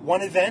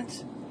one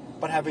event,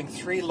 but having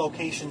 3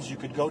 locations you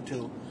could go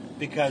to,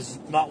 because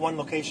not one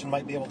location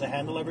might be able to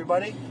handle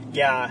everybody.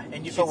 Yeah,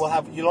 and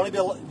you'll only be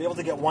able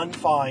to get one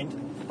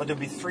find, but there'll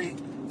be three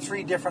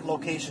different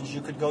locations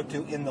you could go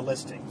to in the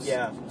listings.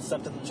 Yeah,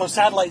 something. So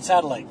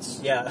satellites.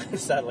 Yeah,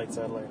 satellites.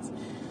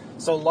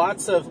 So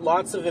lots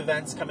of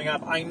events coming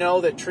up. I know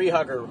that Tree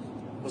Hugger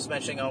was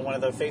mentioning on one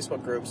of the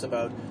Facebook groups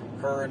about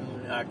her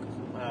and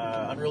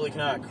Unruly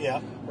Canuck. Yeah.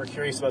 We're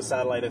curious about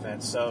satellite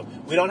events. So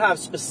we don't have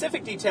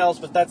specific details,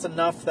 but that's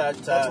enough that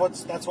that's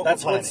what's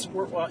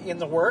in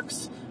the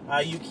works.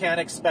 You can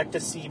expect to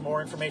see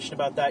more information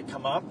about that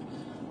come up.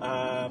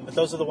 But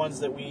those are the ones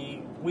that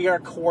we are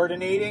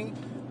coordinating.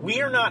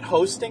 We are not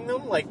hosting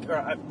them.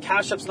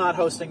 Cash Up's not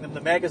hosting them.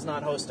 The Mega's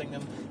not hosting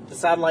them. The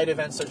satellite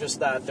events are just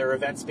that. They're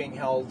events being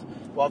held.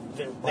 Well,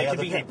 by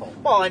other people.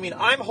 Well, I mean,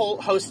 I'm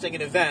hosting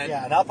an event.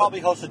 Yeah, and I'll probably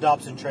host the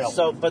Dobson Trail.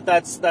 So, but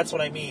that's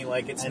what I mean.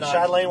 It's and not.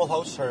 Chatelaine will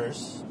host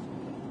hers,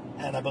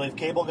 and I believe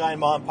Cable Guy and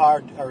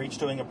Monpard are each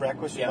doing a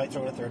breakfast. We might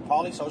throw in a third.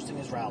 Polly's hosting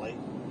his rally.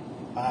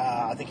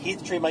 I think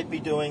Heath Tree might be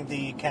doing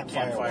the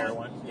campfire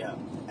one. Yeah.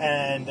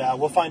 And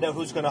we'll find out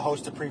who's going to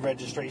host the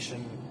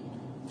pre-registration.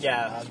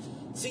 Yeah.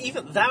 See,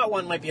 even that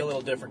one might be a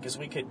little different because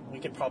we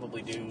could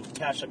probably do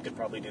Cash Up could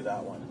probably do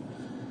that one.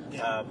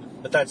 Yeah.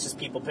 But that's just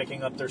people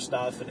picking up their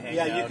stuff and hanging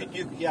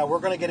out. We're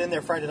going to get in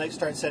there Friday night,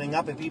 start setting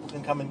up, and people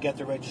can come and get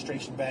their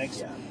registration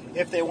bags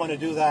if they want to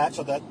do that,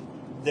 so that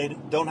they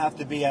don't have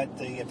to be at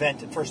the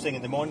event at first thing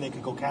in the morning. They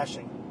could go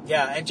caching.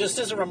 Yeah, and just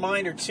as a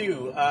reminder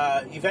too,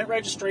 event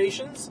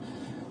registrations.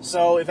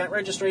 So event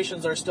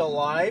registrations are still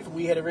live.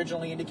 We had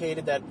originally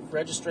indicated that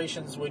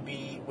registrations would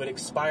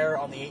expire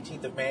on the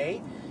 18th of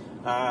May.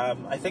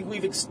 I think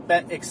we've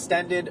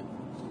extended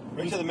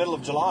into the middle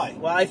of July.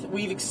 Well,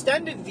 we've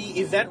extended the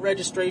event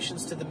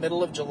registrations to the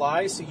middle of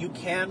July, so you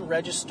can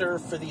register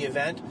for the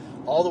event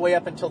all the way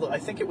up until I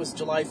think it was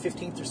July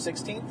 15th or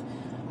 16th.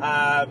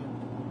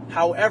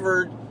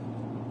 However,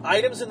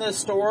 items in the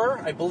store,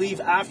 I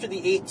believe after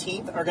the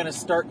 18th, are going to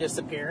start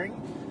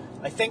disappearing.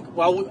 I think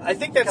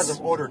that's because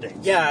of order dates.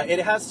 Yeah, it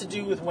has to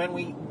do with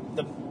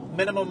the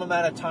minimum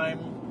amount of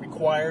time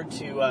required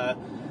to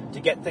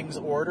get things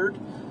ordered.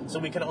 So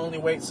we can only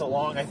wait so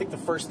long. I think the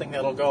first thing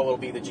that'll go will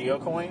be the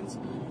geocoins.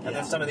 And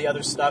then some of the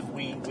other stuff,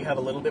 we have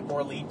a little bit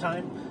more lead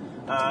time.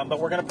 But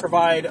we're going to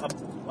provide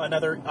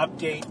another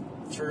update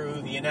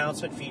through the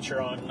announcement feature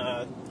on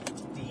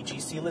the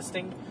GC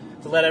listing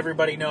to let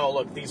everybody know,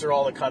 look, these are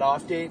all the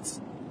cutoff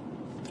dates.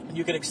 And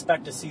you can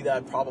expect to see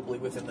that probably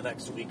within the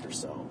next week or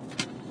so.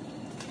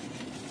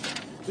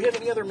 Do we have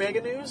any other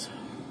mega news?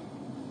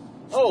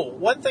 Oh,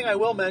 one thing I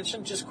will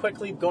mention, just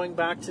quickly, going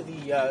back to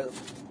the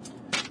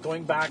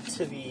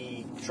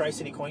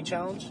Tri-City Coin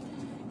Challenge.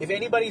 If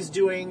anybody's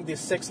doing the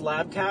 6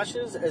 lab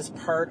caches as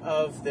part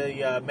of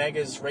the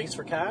Mega's Race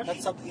for Cash...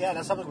 That's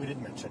something we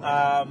didn't mention.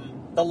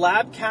 The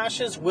lab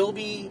caches will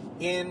be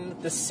in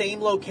the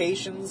same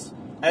locations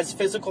as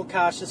physical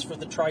caches for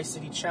the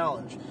Tri-City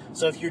Challenge.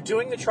 So if you're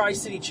doing the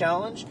Tri-City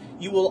Challenge,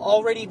 you will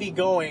already be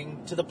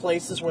going to the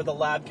places where the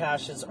lab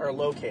caches are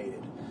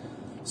located.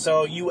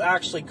 So you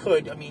actually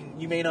could,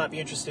 you may not be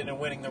interested in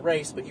winning the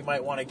race, but you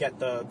might want to get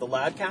the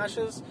lab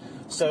caches.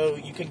 So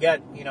you can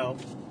get,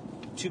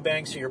 2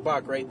 bangs for your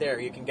buck right there.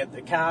 You can get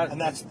the cash.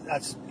 And that's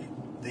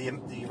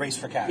the Race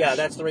for Cash. Yeah,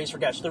 that's the Race for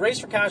Cash. The Race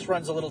for Cash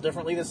runs a little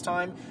differently this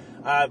time.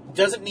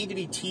 Doesn't need to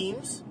be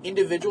teams.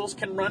 Individuals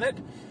can run it.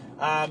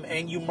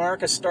 and you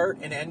mark a start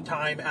and end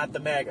time at the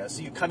Mega.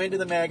 So you come into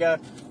the Mega,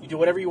 you do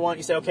whatever you want,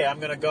 you say, okay, I'm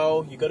going to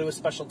go. You go to a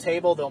special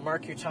table, they'll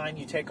mark your time,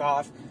 you take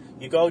off,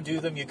 you go do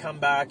them, you come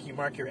back, you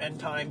mark your end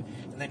time,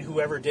 and then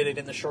whoever did it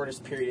in the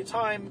shortest period of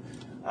time,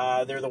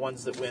 they're the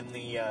ones that win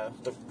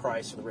the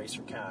prize for the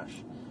Racer Cash.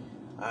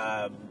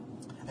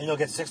 And you'll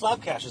get 6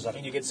 lab caches out of it.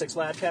 And you get 6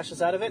 lab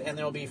caches out of it, and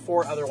there'll be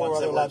 4 other ones.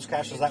 4 other lab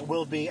caches that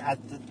will be at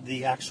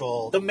the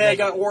actual... The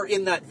Mega, or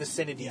in that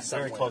vicinity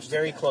somewhere.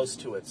 Very close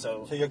to it.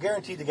 So you're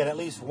guaranteed to get at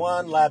least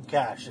 1 lab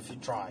cache if you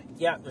try.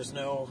 Yeah, there's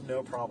no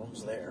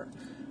problems there.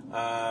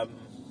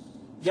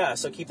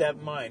 So keep that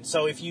in mind.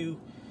 So if you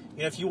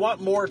want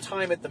more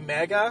time at the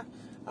Mega,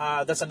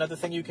 that's another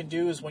thing you can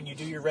do is when you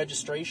do your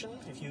registration,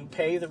 if you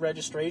pay the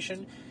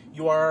registration,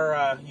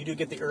 you do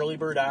get the early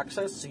bird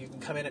access, so you can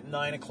come in at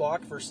 9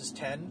 o'clock versus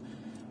 10,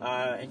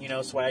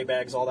 and swag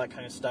bags, all that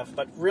kind of stuff.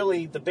 But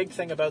really, the big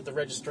thing about the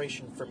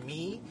registration for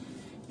me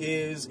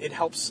is it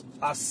helps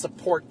us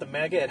support the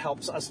Mega. It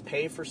helps us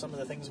pay for some of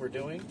the things we're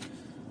doing.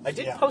 I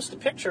did post a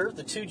picture,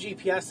 the 2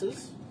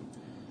 GPSs.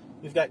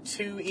 We've got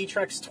 2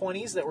 eTrex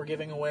 20s that we're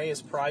giving away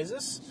as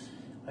prizes.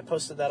 I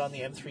posted that on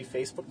the M3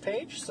 Facebook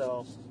page,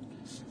 so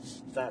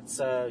that's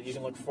you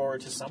can look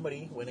forward to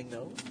somebody winning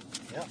those.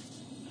 Yeah.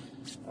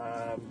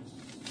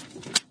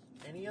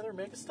 Any other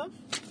Mega stuff?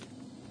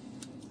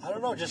 I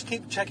don't know. Just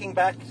keep checking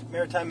back.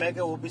 Maritime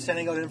Mega. We'll be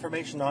sending out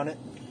information on it.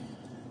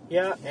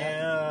 Yeah.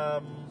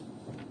 And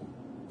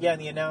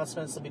the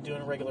announcements. They'll be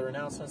doing regular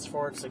announcements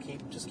for it. So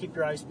keep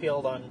your eyes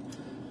peeled on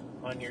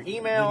your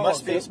email, on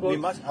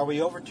Facebook. Are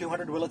we over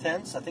 200 Wheel of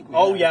Tens? I think we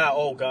are. are. Yeah.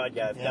 Oh, God,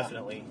 yeah,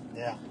 definitely.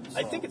 Yeah. So.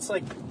 I think it's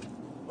like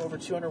over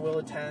 200 Wheel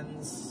of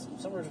Tens,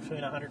 somewhere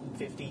between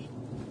 150.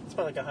 It's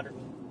probably like 100.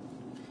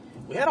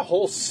 We had a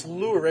whole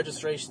slew of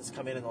registrations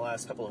come in the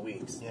last couple of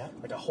weeks. Yeah.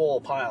 Like a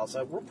whole pile.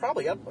 So we're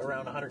probably up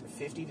around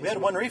 150. We had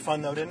one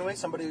refund, though, didn't we?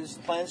 Somebody's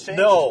plans changed?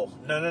 No.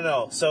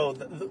 So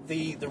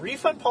the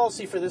refund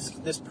policy for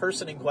this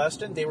person in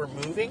question, they were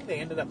moving. They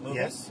ended up moving.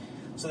 Yes.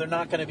 So they're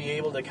not going to be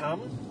able to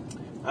come.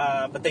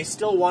 But they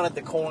still wanted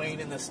the coin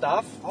and the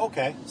stuff.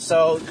 Okay.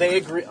 So they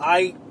agree.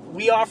 I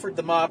offered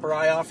them up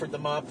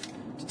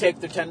to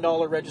take their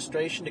 $10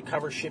 registration to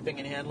cover shipping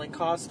and handling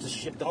costs to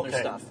ship them their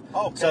stuff.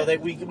 Okay. So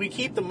that we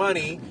keep the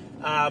money,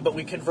 but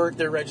we convert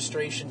their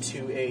registration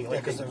to a...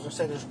 Because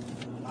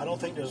I don't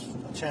think there's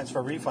a chance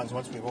for refunds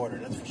once we've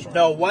ordered, that's for sure.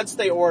 No, once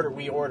we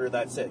order,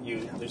 that's it.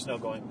 There's no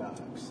going back.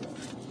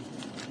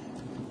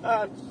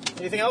 So.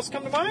 Anything else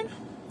come to mind?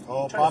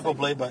 Oh,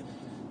 probably, but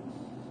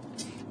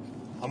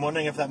I'm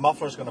wondering if that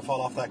muffler's going to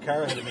fall off that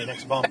car into me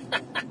next bump.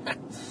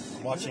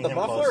 I'm watching the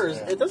muffler?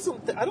 It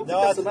doesn't... I don't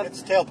think that's...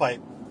 it's tailpipe.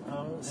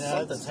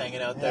 Something's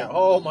hanging out there.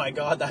 Oh my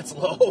God, that's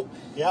low.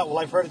 Yeah, well,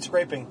 I've heard it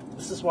scraping.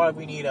 This is why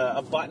we need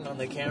a button on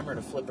the camera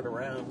to flip it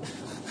around.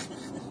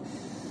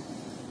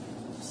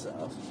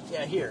 So,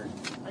 yeah, here.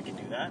 I can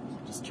do that.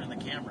 Just turn the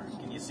camera.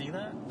 Can you see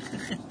that?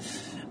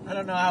 I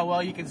don't know how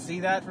well you can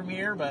see that from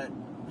here, but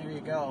there you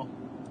go.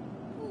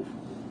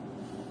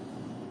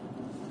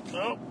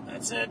 Oh,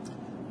 that's it.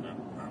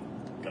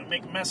 I'm going to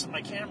make a mess of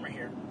my camera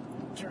here.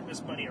 Turn this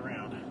buddy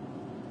around.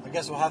 I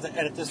guess we'll have to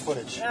edit this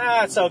footage.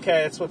 It's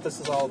okay. It's what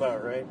this is all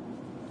about, right?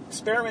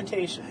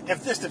 Experimentation.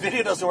 If the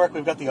video doesn't work,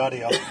 we've got the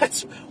audio.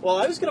 Well,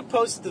 I was going to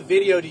post the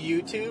video to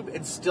YouTube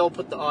and still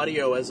put the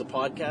audio as a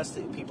podcast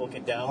that people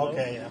can download.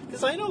 Okay, yeah.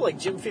 Because I know, like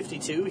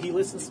Jim52, he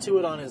listens to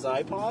it on his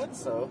iPod,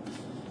 so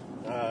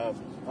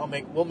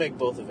we'll make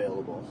both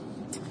available.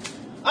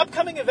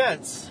 Upcoming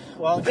events.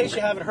 Well, in case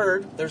you haven't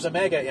heard, there's a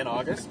Mega in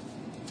August.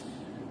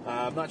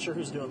 I'm not sure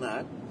who's doing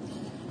that.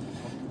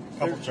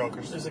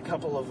 Jokers. There's a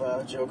couple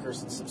of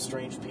jokers and some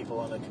strange people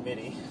on the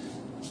committee.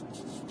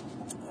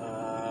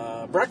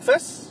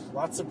 Breakfast.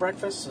 Lots of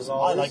breakfast, as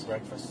always. I like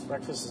breakfast.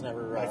 Breakfast is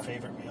never... my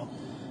favorite meal.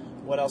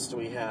 What else do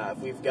we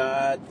have? We've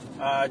got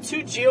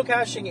 2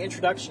 geocaching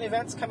introduction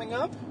events coming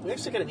up. We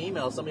actually got an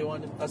email. Somebody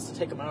wanted us to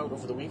take them out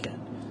over the weekend.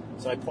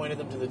 So I pointed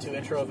them to the 2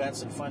 intro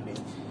events in Fundy.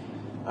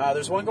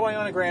 There's one going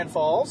on at Grand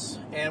Falls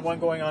and one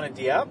going on at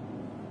Dieppe.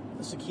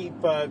 So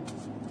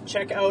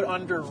check out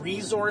under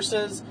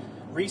resources,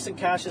 recent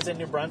caches in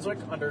New Brunswick.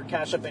 Under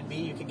Cache Up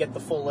NB, you can get the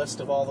full list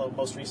of all the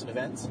most recent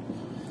events,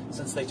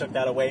 since they took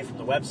that away from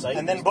the website.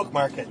 And then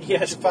bookmark it.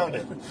 Yes, you found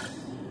it.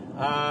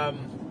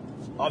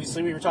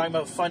 Obviously, we were talking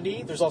about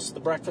Fundy. There's also the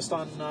breakfast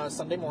on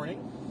Sunday morning.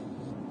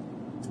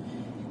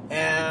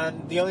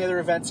 And the only other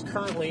events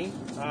currently,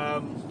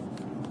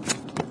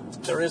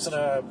 there isn't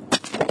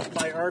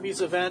my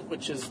Arby's event,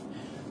 which is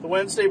the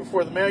Wednesday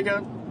before the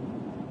Mega.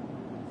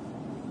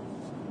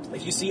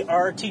 If you see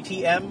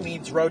RTTM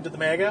means Road to the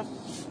Mega.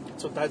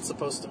 That's what that's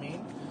supposed to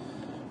mean.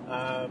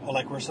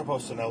 Like we're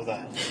supposed to know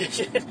that.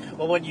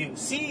 Well, when you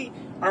see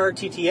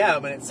RTTM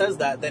and it says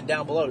that, then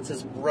down below it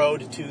says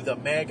Road to the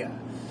Mega.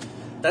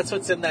 That's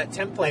what's in that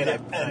template.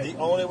 And the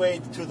only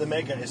way to the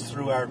Mega is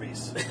through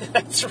Arby's.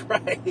 That's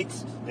right.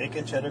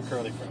 Bacon cheddar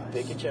curly fries.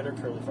 Bacon cheddar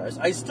curly fries.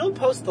 I still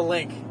post the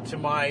link to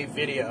my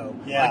video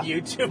on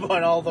YouTube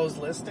on all those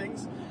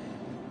listings.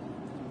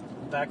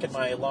 Back in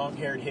my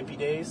long-haired hippie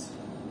days.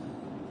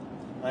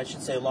 I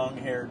should say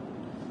long-haired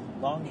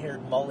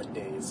long-haired mullet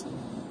days.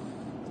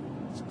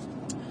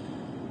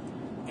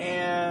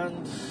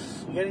 And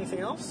you got anything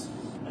else?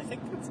 I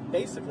think that's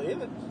basically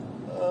it.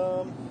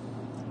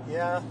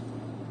 Yeah,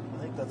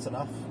 I think that's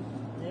enough.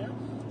 Yeah.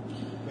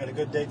 We had a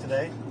good day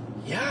today.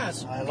 Yeah.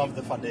 I love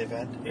the Fun Day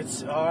event.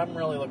 I'm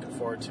really looking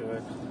forward to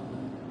it.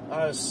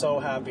 I was so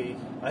happy.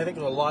 I think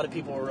a lot of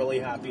people were really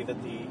happy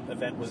that the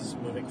event was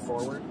moving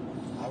forward.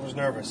 I was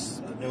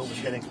nervous. I knew it was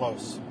getting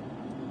close.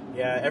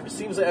 Yeah, it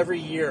seems that every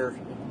year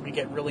we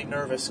get really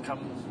nervous come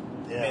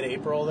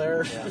mid-April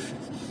there. Yeah.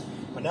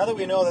 But now that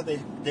we know that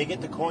they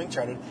get the coin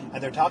charted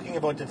and they're talking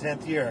about the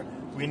 10th year,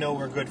 we know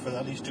we're good for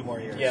at least 2 more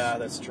years. Yeah,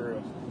 that's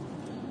true.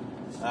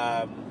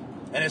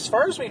 And as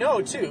far as we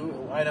know,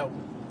 too, I know,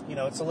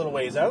 it's a little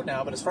ways out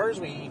now, but as far as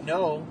we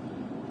know,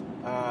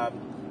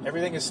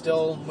 everything is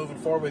still moving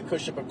forward with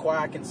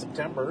Kushapaquak in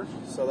September.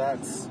 So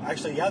that's...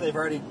 Actually, yeah, they've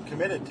already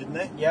committed, didn't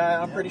they?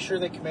 Yeah, I'm pretty sure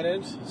they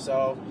committed.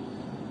 So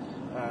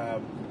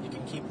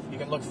you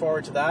can look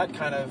forward to that,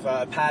 kind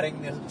of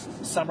padding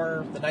the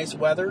summer, the nice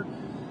weather.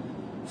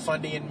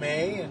 Fundy in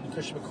May and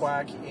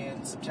Kushapaquak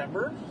in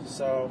September.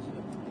 So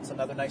it's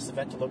another nice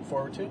event to look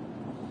forward to.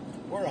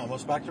 We're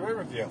almost back to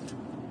Riverview.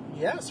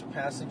 Yes, we're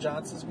passing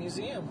Johnson's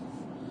Museum.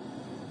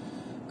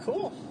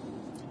 Cool.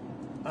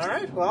 All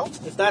right, well,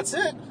 if that's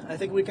it, I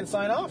think we can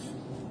sign off.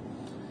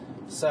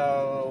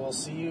 So we'll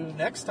see you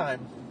next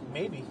time,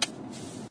 maybe.